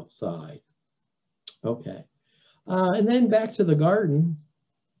growing outside. Okay, and then back to the garden.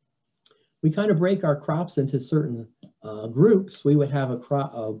 We kind of break our crops into certain groups. We would have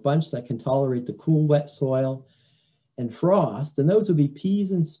a bunch that can tolerate the cool, wet soil and frost, and those would be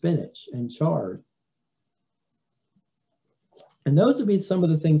peas and spinach and chard. And those would be some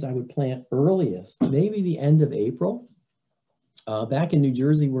of the things I would plant earliest, maybe the end of April. Back in New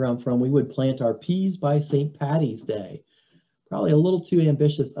Jersey, where I'm from, we would plant our peas by St. Patty's Day. Probably a little too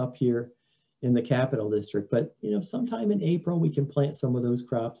ambitious up here in the Capital District, but you know, sometime in April, we can plant some of those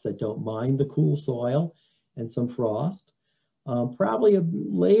crops that don't mind the cool soil and some frost. Probably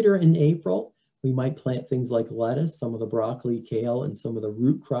later in April, we might plant things like lettuce, some of the broccoli, kale, and some of the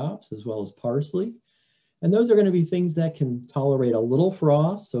root crops, as well as parsley. And those are going to be things that can tolerate a little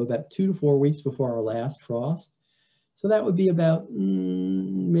frost, so about 2 to 4 weeks before our last frost. So that would be about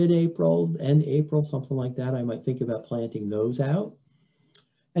mid-April, end April, something like that. I might think about planting those out.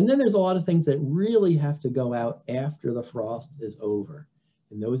 And then there's a lot of things that really have to go out after the frost is over.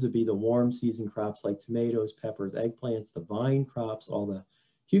 And those would be the warm season crops like tomatoes, peppers, eggplants, the vine crops, all the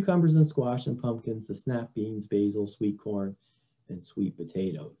cucumbers and squash and pumpkins, the snap beans, basil, sweet corn, and sweet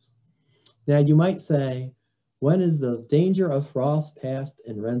potatoes. Now you might say, When is the danger of frost past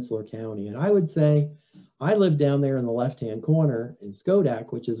in Rensselaer County? And I would say, I live down there in the left-hand corner in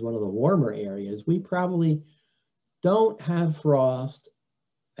Skodak, which is one of the warmer areas. We probably don't have frost,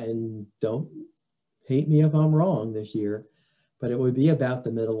 and don't hate me if I'm wrong this year, but it would be about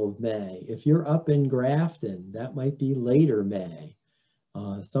the middle of May. If you're up in Grafton, that might be later May.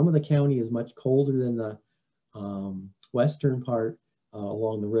 Some of the county is much colder than the western part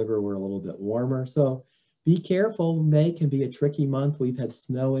along the river. We're a little bit warmer. So be careful. May can be a tricky month. We've had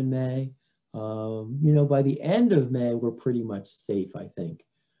snow in May. You know, by the end of May, we're pretty much safe, I think.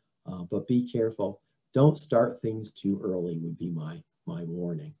 But be careful. Don't start things too early would be my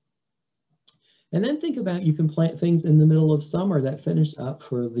warning. And then think about, you can plant things in the middle of summer that finish up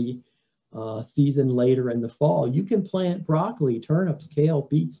for the season later in the fall. You can plant broccoli, turnips, kale,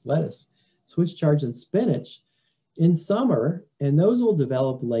 beets, lettuce, Swiss chard, and spinach in summer, and those will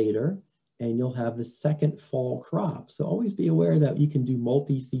develop later, and you'll have the second fall crop. So always be aware that you can do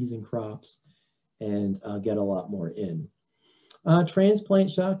multi-season crops and get a lot more in. Transplant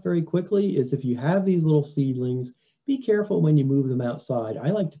shock very quickly is if you have these little seedlings, be careful when you move them outside.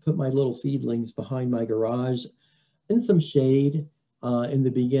 I like to put my little seedlings behind my garage in some shade in the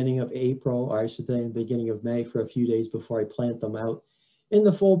beginning of April, or I should say in the beginning of May, for a few days before I plant them out in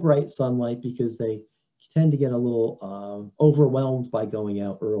the full bright sunlight, because they tend to get a little overwhelmed by going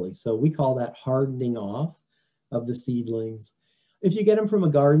out early. So we call that hardening off of the seedlings. If you get them from a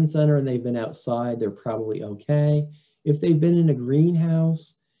garden center and they've been outside, they're probably okay. If they've been in a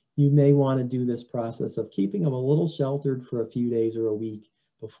greenhouse, you may want to do this process of keeping them a little sheltered for a few days or a week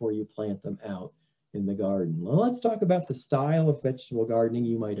before you plant them out in the garden. Well, let's talk about the style of vegetable gardening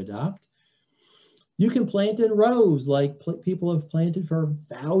you might adopt. You can plant in rows like people have planted for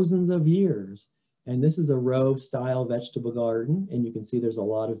thousands of years. And this is a row style vegetable garden. And you can see there's a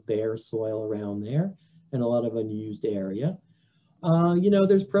lot of bare soil around there and a lot of unused area. You know,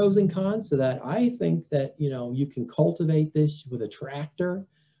 there's pros and cons to that. I think that, you know, you can cultivate this with a tractor,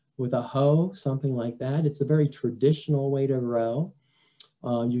 with a hoe, something like that. It's a very traditional way to grow.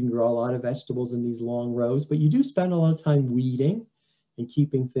 You can grow a lot of vegetables in these long rows, but you do spend a lot of time weeding and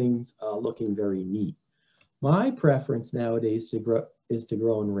keeping things looking very neat. My preference nowadays is to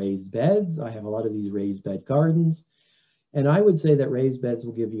grow in raised beds. I have a lot of these raised bed gardens, and I would say that raised beds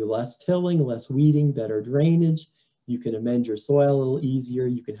will give you less tilling, less weeding, better drainage. You can amend your soil a little easier.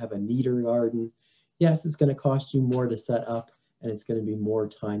 You can have a neater garden. Yes, it's going to cost you more to set up, and it's going to be more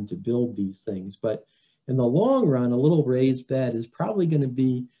time to build these things. But in the long run, a little raised bed is probably going to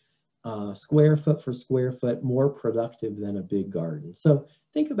be square foot for square foot more productive than a big garden. So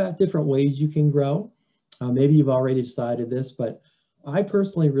think about different ways you can grow. Maybe you've already decided this, but I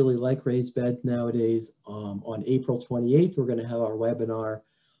personally really like raised beds nowadays. On April 28th, we're going to have our webinar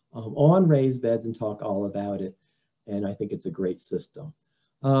on raised beds and talk all about it. And I think it's a great system.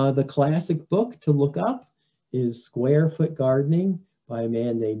 The classic book to look up is Square Foot Gardening by a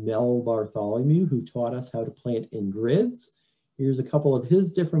man named Mel Bartholomew, who taught us how to plant in grids. Here's a couple of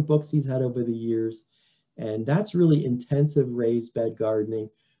his different books he's had over the years. And that's really intensive raised bed gardening.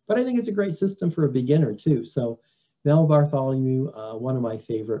 But I think it's a great system for a beginner too. So Mel Bartholomew, one of my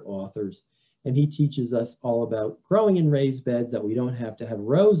favorite authors, and he teaches us all about growing in raised beds, that we don't have to have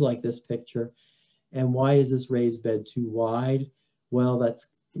rows like this picture. And why is this raised bed too wide? Well, that's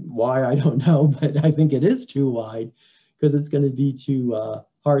why I don't know, but I think it is too wide because it's going to be too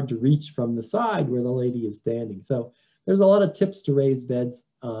hard to reach from the side where the lady is standing. So there's a lot of tips to raised beds,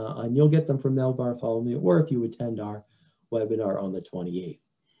 and you'll get them from Mel Bartholomew, or if you attend our webinar on the 28th.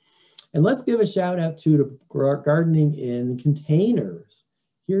 And let's give a shout out to gardening in containers.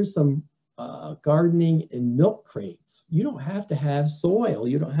 Here's some gardening in milk crates. You don't have to have soil.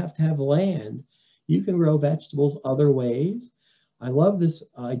 You don't have to have land. You can grow vegetables other ways. I love this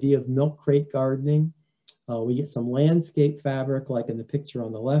idea of milk crate gardening. We get some landscape fabric like in the picture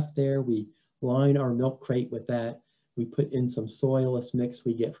on the left there. We line our milk crate with that. We put in some soilless mix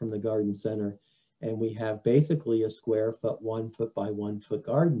we get from the garden center, and we have basically a square foot, 1 foot by 1 foot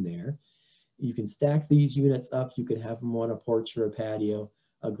garden there. You can stack these units up. You can have them on a porch or a patio,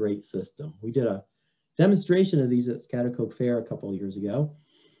 a great system. We did a demonstration of these at Scattercoke Fair a couple of years ago.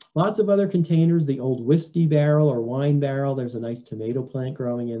 Lots of other containers, the old whiskey barrel or wine barrel. There's a nice tomato plant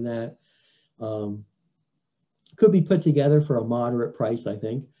growing in that. Could be put together for a moderate price, I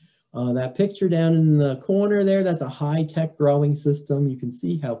think. That picture down in the corner there, that's a high-tech growing system. You can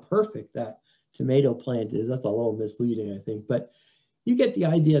see how perfect that tomato plant is. That's a little misleading, I think, but you get the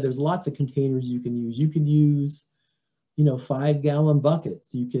idea. There's lots of containers you can use. You can use, you know, 5-gallon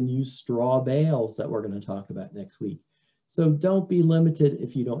buckets. You can use straw bales that we're going to talk about next week. So don't be limited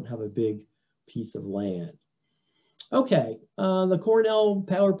if you don't have a big piece of land. Okay, the Cornell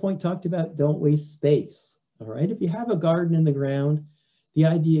PowerPoint talked about don't waste space. All right, if you have a garden in the ground, the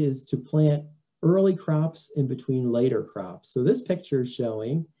idea is to plant early crops in between later crops. So this picture is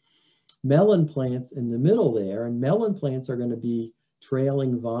showing melon plants in the middle there, and melon plants are going to be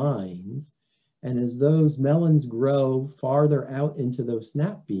trailing vines. And as those melons grow farther out into those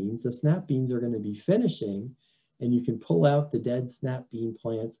snap beans, the snap beans are going to be finishing, and you can pull out the dead snap bean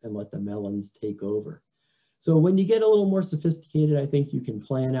plants and let the melons take over. So when you get a little more sophisticated, I think you can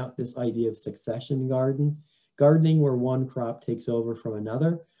plan out this idea of succession gardening where one crop takes over from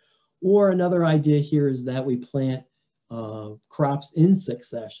another. Or another idea here is that we plant crops in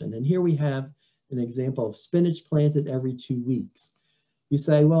succession. And here we have an example of spinach planted every 2 weeks. You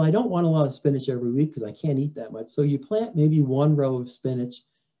say, well, I don't want a lot of spinach every week because I can't eat that much. So you plant maybe one row of spinach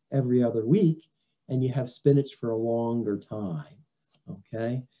every other week, and you have spinach for a longer time,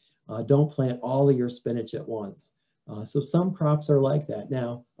 okay? Don't plant all of your spinach at once. So some crops are like that.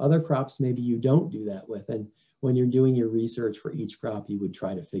 Now, other crops maybe you don't do that with. And when you're doing your research for each crop, you would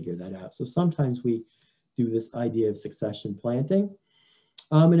try to figure that out. So sometimes we do this idea of succession planting.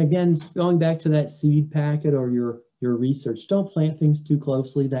 And again, going back to that seed packet or your research, don't plant things too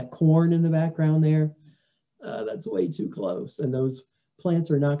closely. That corn in the background there, that's way too close. And those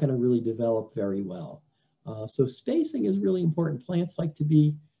plants are not going to really develop very well. So spacing is really important. Plants like to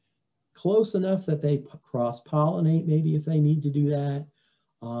be close enough that they cross-pollinate, maybe if they need to do that,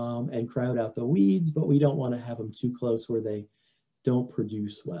 and crowd out the weeds, but we don't want to have them too close where they don't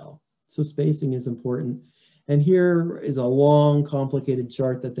produce well. So spacing is important. And here is a long, complicated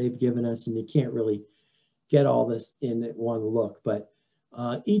chart that they've given us, and you can't really get all this in at one look, but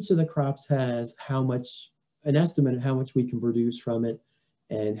each of the crops has an estimate of how much we can produce from it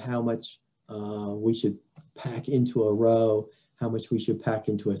and how much we should pack into a row, how much we should pack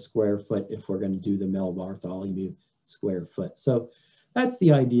into a square foot if we're going to do the Mel Bartholomew square foot. So that's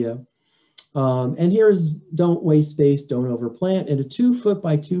the idea. And here's don't waste space, don't overplant. In a 2 foot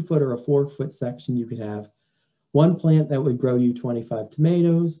by 2 foot or a 4 foot section, you could have one plant that would grow you 25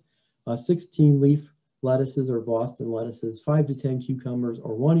 tomatoes, 16 leaf lettuces or Boston lettuces, 5 to 10 cucumbers,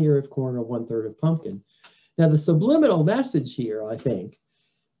 or 1 ear of corn or 1/3 of pumpkin. Now the subliminal message here, I think,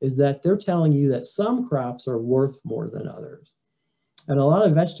 is that they're telling you that some crops are worth more than others. And a lot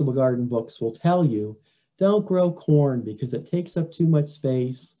of vegetable garden books will tell you, don't grow corn because it takes up too much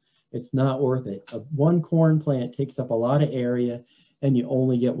space. It's not worth it. One corn plant takes up a lot of area and you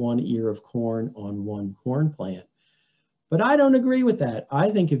only get 1 ear of corn on one corn plant. But I don't agree with that.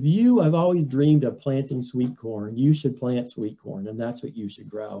 I think if you have always dreamed of planting sweet corn, you should plant sweet corn, and that's what you should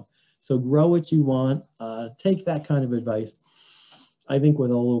grow. So grow what you want. Take that kind of advice, I think,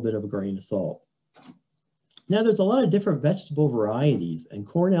 with a little bit of a grain of salt. Now, there's a lot of different vegetable varieties, and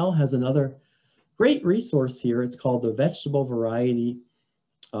Cornell has another great resource here. It's called the Vegetable Variety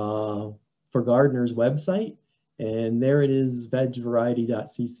for Gardeners website. And there it is,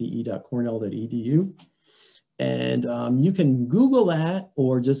 vegvariety.cce.cornell.edu. And you can Google that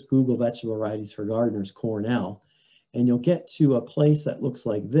or just Google Vegetable Varieties for Gardeners Cornell. And you'll get to a place that looks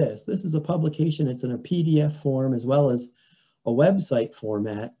like this. This is a publication. It's in a PDF form as well as a website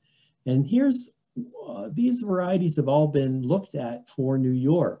format. And here's these varieties have all been looked at for New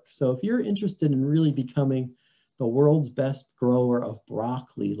York. So if you're interested in really becoming the world's best grower of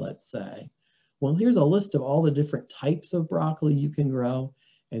broccoli, let's say, well, here's a list of all the different types of broccoli you can grow.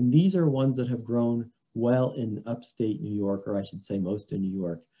 And these are ones that have grown well in upstate New York, or I should say most in New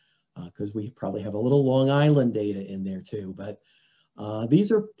York, because we probably have a little Long Island data in there too. But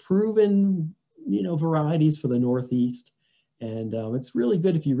these are proven, varieties for the Northeast. And it's really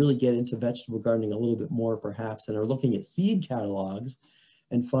good if you really get into vegetable gardening a little bit more, perhaps, and are looking at seed catalogs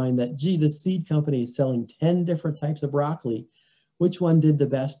and find that, gee, this seed company is selling 10 different types of broccoli. Which one did the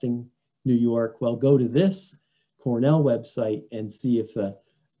best in New York? Well, go to this Cornell website and see if the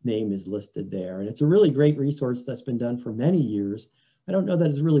name is listed there. And it's a really great resource that's been done for many years. I don't know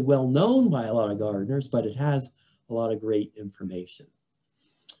that it's really well known by a lot of gardeners, but it has a lot of great information.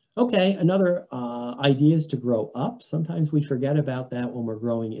 Okay, another idea is to grow up. Sometimes we forget about that when we're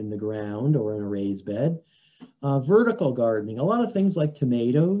growing in the ground or in a raised bed. Vertical gardening, a lot of things like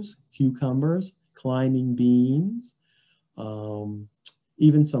tomatoes, cucumbers, climbing beans,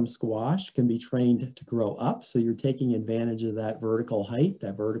 even some squash can be trained to grow up. So you're taking advantage of that vertical height,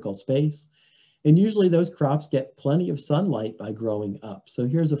 that vertical space. And usually those crops get plenty of sunlight by growing up. So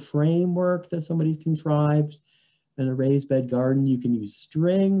here's a framework that somebody's contrived. In a raised bed garden, you can use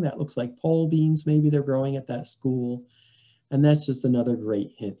string that looks like pole beans. Maybe they're growing at that school. And that's just another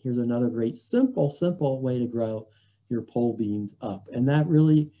great hint. Here's another great simple way to grow your pole beans up. And that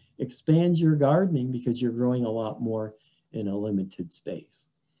really expands your gardening because you're growing a lot more in a limited space.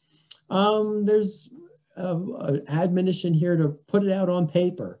 There's an admonition here to put it out on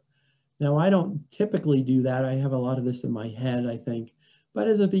paper. Now, I don't typically do that. I have a lot of this in my head, I think. But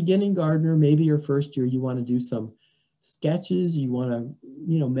as a beginning gardener, maybe your first year, you want to do some sketches. You want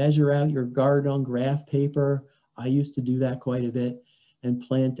to, measure out your garden on graph paper. I used to do that quite a bit, and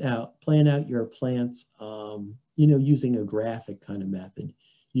plan out your plants, using a graphic kind of method.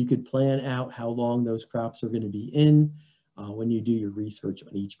 You could plan out how long those crops are going to be in when you do your research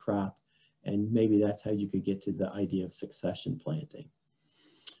on each crop. And maybe that's how you could get to the idea of succession planting.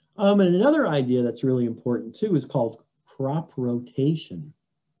 And another idea that's really important too is called crop rotation.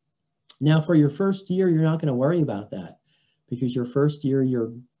 Now, for your first year, you're not going to worry about that because your first year,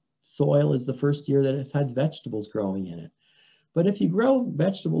 your soil is the first year that it has vegetables growing in it. But if you grow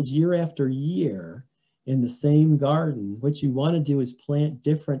vegetables year after year in the same garden, what you want to do is plant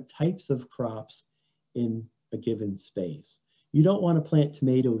different types of crops in a given space. You don't want to plant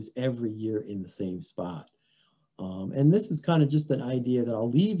tomatoes every year in the same spot. And this is kind of just an idea that I'll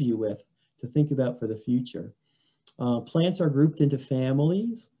leave you with to think about for the future. Plants are grouped into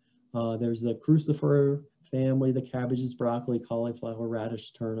families. There's the crucifer family, the cabbages, broccoli, cauliflower,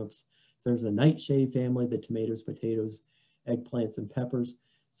 radish, turnips. There's the nightshade family, the tomatoes, potatoes, eggplants, and peppers.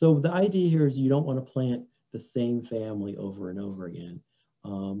 So the idea here is you don't want to plant the same family over and over again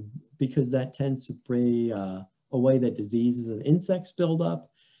because that tends to bring a way that diseases and insects build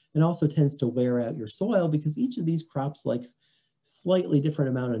up, and also tends to wear out your soil because each of these crops likes slightly different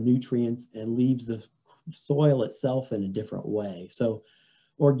amount of nutrients and leaves the soil itself in a different way. So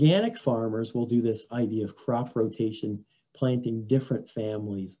organic farmers will do this idea of crop rotation, planting different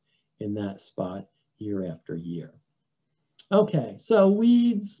families in that spot year after year. Okay, so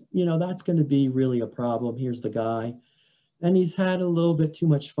weeds, that's going to be really a problem. Here's the guy, and he's had a little bit too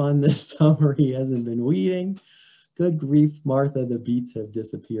much fun this summer. He hasn't been weeding. Good grief, Martha, the beets have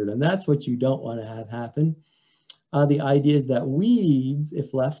disappeared. And that's what you don't want to have happen. The idea is that weeds,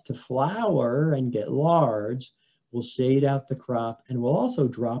 if left to flower and get large, will shade out the crop and will also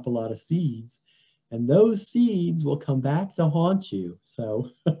drop a lot of seeds. And those seeds will come back to haunt you. So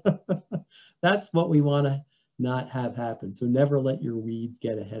that's what we want to not have happen. So never let your weeds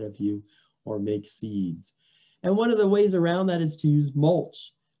get ahead of you or make seeds. And one of the ways around that is to use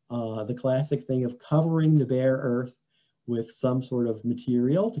mulch. The classic thing of covering the bare earth with some sort of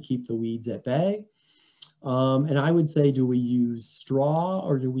material to keep the weeds at bay. And I would say, do we use straw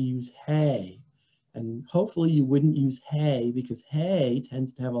or do we use hay? And hopefully you wouldn't use hay because hay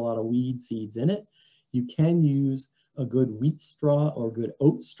tends to have a lot of weed seeds in it. You can use a good wheat straw or good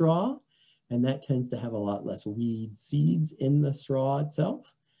oat straw, and that tends to have a lot less weed seeds in the straw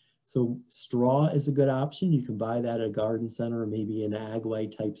itself. So straw is a good option. You can buy that at a garden center or maybe an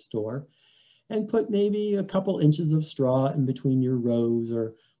Agway type store and put maybe a couple inches of straw in between your rows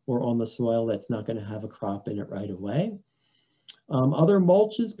or on the soil that's not going to have a crop in it right away. Other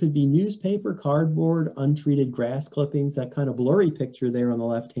mulches could be newspaper, cardboard, untreated grass clippings. That kind of blurry picture there on the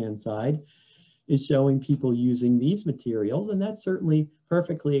left-hand side is showing people using these materials, and that's certainly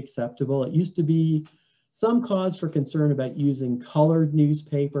perfectly acceptable. It used to be some cause for concern about using colored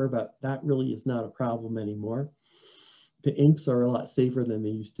newspaper, but that really is not a problem anymore. The inks are a lot safer than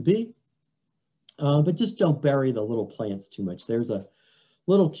they used to be, but just don't bury the little plants too much. There's a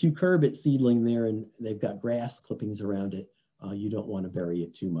little cucurbit seedling there, and they've got grass clippings around it. You don't want to bury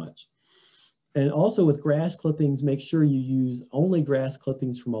it too much. And also with grass clippings, make sure you use only grass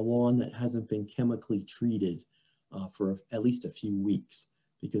clippings from a lawn that hasn't been chemically treated for at least a few weeks,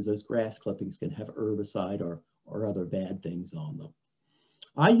 because those grass clippings can have herbicide or other bad things on them.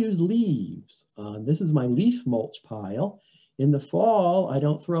 I use leaves. This is my leaf mulch pile. In the fall, I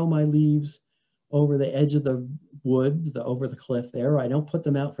don't throw my leaves over the edge of the woods, over the cliff there. I don't put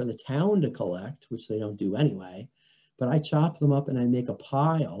them out for the town to collect, which they don't do anyway, but I chop them up and I make a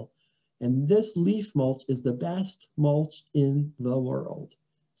pile. And this leaf mulch is the best mulch in the world.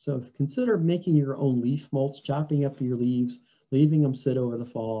 So consider making your own leaf mulch, chopping up your leaves, leaving them sit over the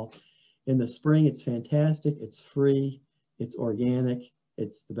fall. In the spring, it's fantastic. It's free. It's organic.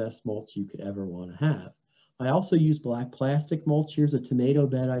 It's the best mulch you could ever want to have. I also use black plastic mulch. Here's a tomato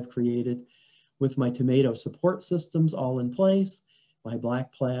bed I've created with my tomato support systems all in place, my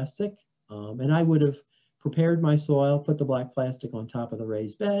black plastic. And I would have prepared my soil, put the black plastic on top of the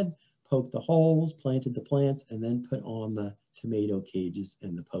raised bed, poked the holes, planted the plants, and then put on the tomato cages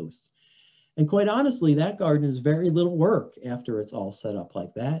and the posts. And quite honestly, that garden is very little work after it's all set up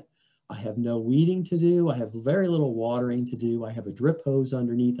like that. I have no weeding to do. I have very little watering to do. I have a drip hose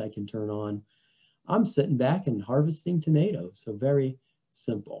underneath I can turn on. I'm sitting back and harvesting tomatoes, so very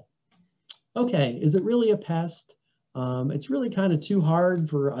simple. Okay, is it really a pest? It's really kind of too hard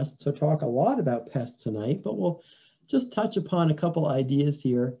for us to talk a lot about pests tonight, but we'll just touch upon a couple ideas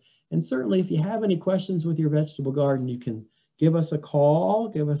here. And certainly if you have any questions with your vegetable garden, you can give us a call,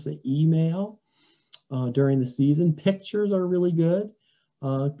 give us an email during the season. Pictures are really good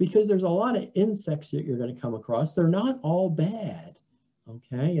because there's a lot of insects that you're going to come across. They're not all bad,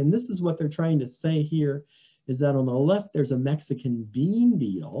 okay? And this is what they're trying to say here is that on the left, there's a Mexican bean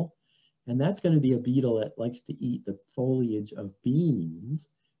beetle, and that's going to be a beetle that likes to eat the foliage of beans,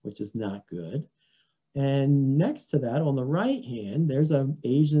 which is not good. And next to that, on the right hand, there's an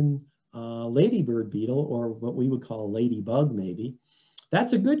Asian ladybird beetle, or what we would call a ladybug maybe.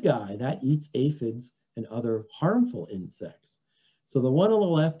 That's a good guy. That eats aphids and other harmful insects. So the one on the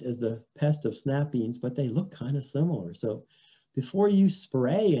left is the pest of snap beans, but they look kind of similar. So before you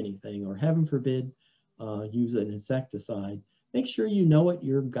spray anything, or heaven forbid, use an insecticide, make sure you know what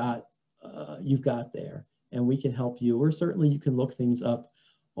you've got there, and we can help you. Or certainly you can look things up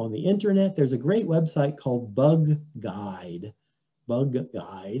on the internet. There's a great website called Bug Guide.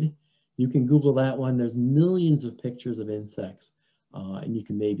 You can Google that one. There's millions of pictures of insects, and you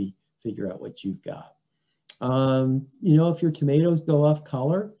can maybe figure out what you've got. You know, if your tomatoes go off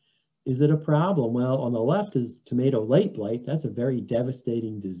color, is it a problem? Well, on the left is tomato late blight. That's a very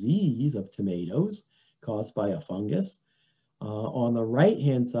devastating disease of tomatoes caused by a fungus. On the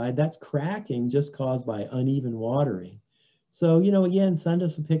right-hand side, that's cracking just caused by uneven watering. So, you know, again, send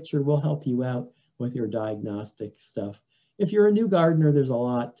us a picture. We'll help you out with your diagnostic stuff. If you're a new gardener, there's a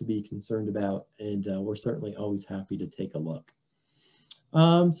lot to be concerned about, and we're certainly always happy to take a look.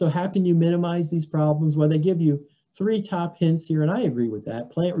 So how can you minimize these problems? Well, they give you 3 top hints here, and I agree with that.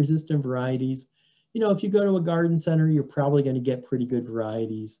 Plant-resistant varieties. You know, if you go to a garden center, you're probably going to get pretty good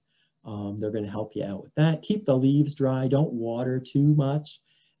varieties. They're going to help you out with that. Keep the leaves dry. Don't water too much.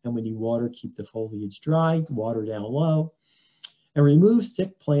 And when you water, keep the foliage dry. Water down low. And remove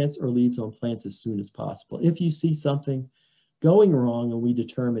sick plants or leaves on plants as soon as possible. If you see something going wrong and we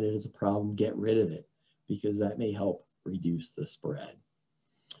determine it is a problem, get rid of it, because that may help reduce the spread.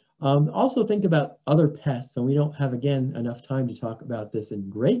 Also think about other pests, and we don't have, again, enough time to talk about this in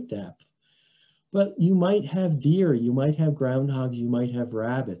great depth, but you might have deer, you might have groundhogs, you might have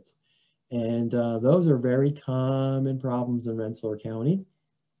rabbits, and those are very common problems in Rensselaer County.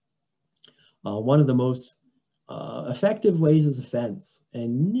 One of the most effective ways is a fence.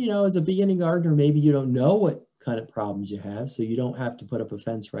 And, you know, as a beginning gardener, maybe you don't know what kind of problems you have, so you don't have to put up a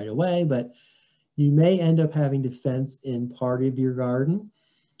fence right away, but you may end up having to fence in part of your garden.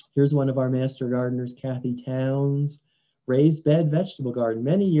 Here's one of our master gardeners, Kathy Towns, raised bed vegetable garden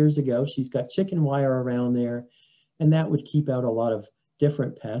many years ago. She's got chicken wire around there, and that would keep out a lot of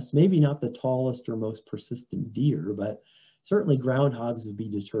different pests. Maybe not the tallest or most persistent deer, but certainly groundhogs would be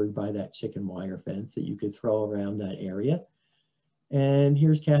deterred by that chicken wire fence that you could throw around that area. And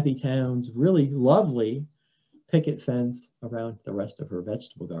here's Kathy Towns' really lovely picket fence around the rest of her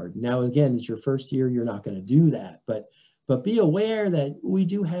vegetable garden. Now, again, it's your first year, you're not going to do that, but be aware that we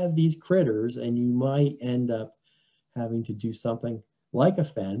do have these critters, and you might end up having to do something like a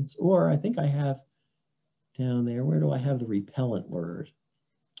fence, or I think I have down there, where do I have the repellent word?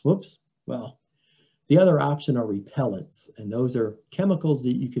 Whoops, well, the other option are repellents, and those are chemicals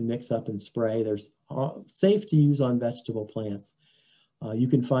that you can mix up and spray. They're safe to use on vegetable plants. You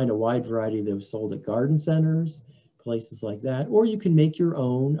can find a wide variety of those sold at garden centers, places like that, or you can make your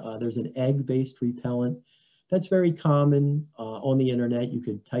own. There's an egg-based repellent that's very common on the internet. You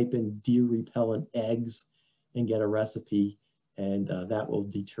could type in deer repellent eggs and get a recipe, and that will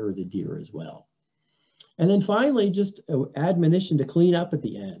deter the deer as well. And then finally, just an admonition to clean up at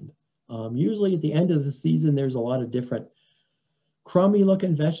the end. Usually at the end of the season, there's a lot of different crummy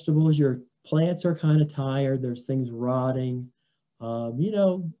looking vegetables. Your plants are kind of tired. There's things rotting. You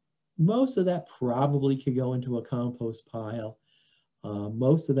know, most of that probably could go into a compost pile.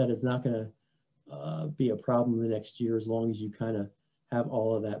 Most of that is not going to be a problem the next year, as long as you kind of have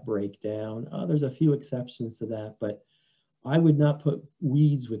all of that break down. There's a few exceptions to that, but I would not put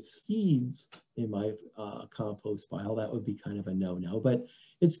weeds with seeds in my compost pile. That would be kind of a no-no, but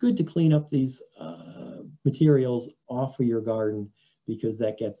it's good to clean up these materials off of your garden, because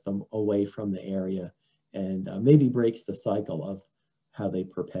that gets them away from the area and maybe breaks the cycle of how they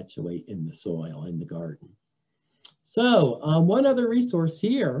perpetuate in the soil in the garden. So one other resource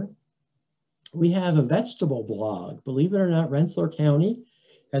here, we have a vegetable blog. Believe it or not, Rensselaer County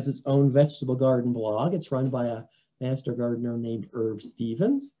has its own vegetable garden blog. It's run by a master gardener named Irv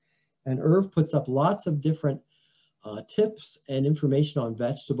Stevens. And Irv puts up lots of different tips and information on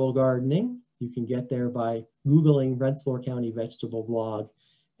vegetable gardening. You can get there by Googling Rensselaer County Vegetable Blog,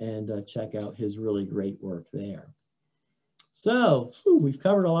 and check out his really great work there. So we've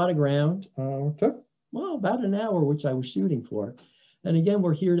covered a lot of ground. Took, well, about an hour, which I was shooting for. And again,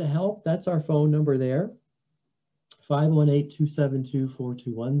 we're here to help. That's our phone number there,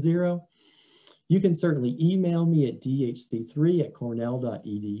 518-272-4210. You can certainly email me at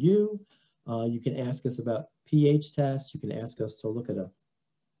dhc3@cornell.edu. You can ask us about pH tests. You can ask us to look at a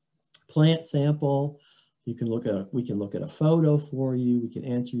plant sample. We can look at a photo for you. We can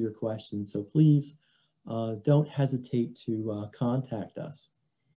answer your questions. So please don't hesitate to contact us.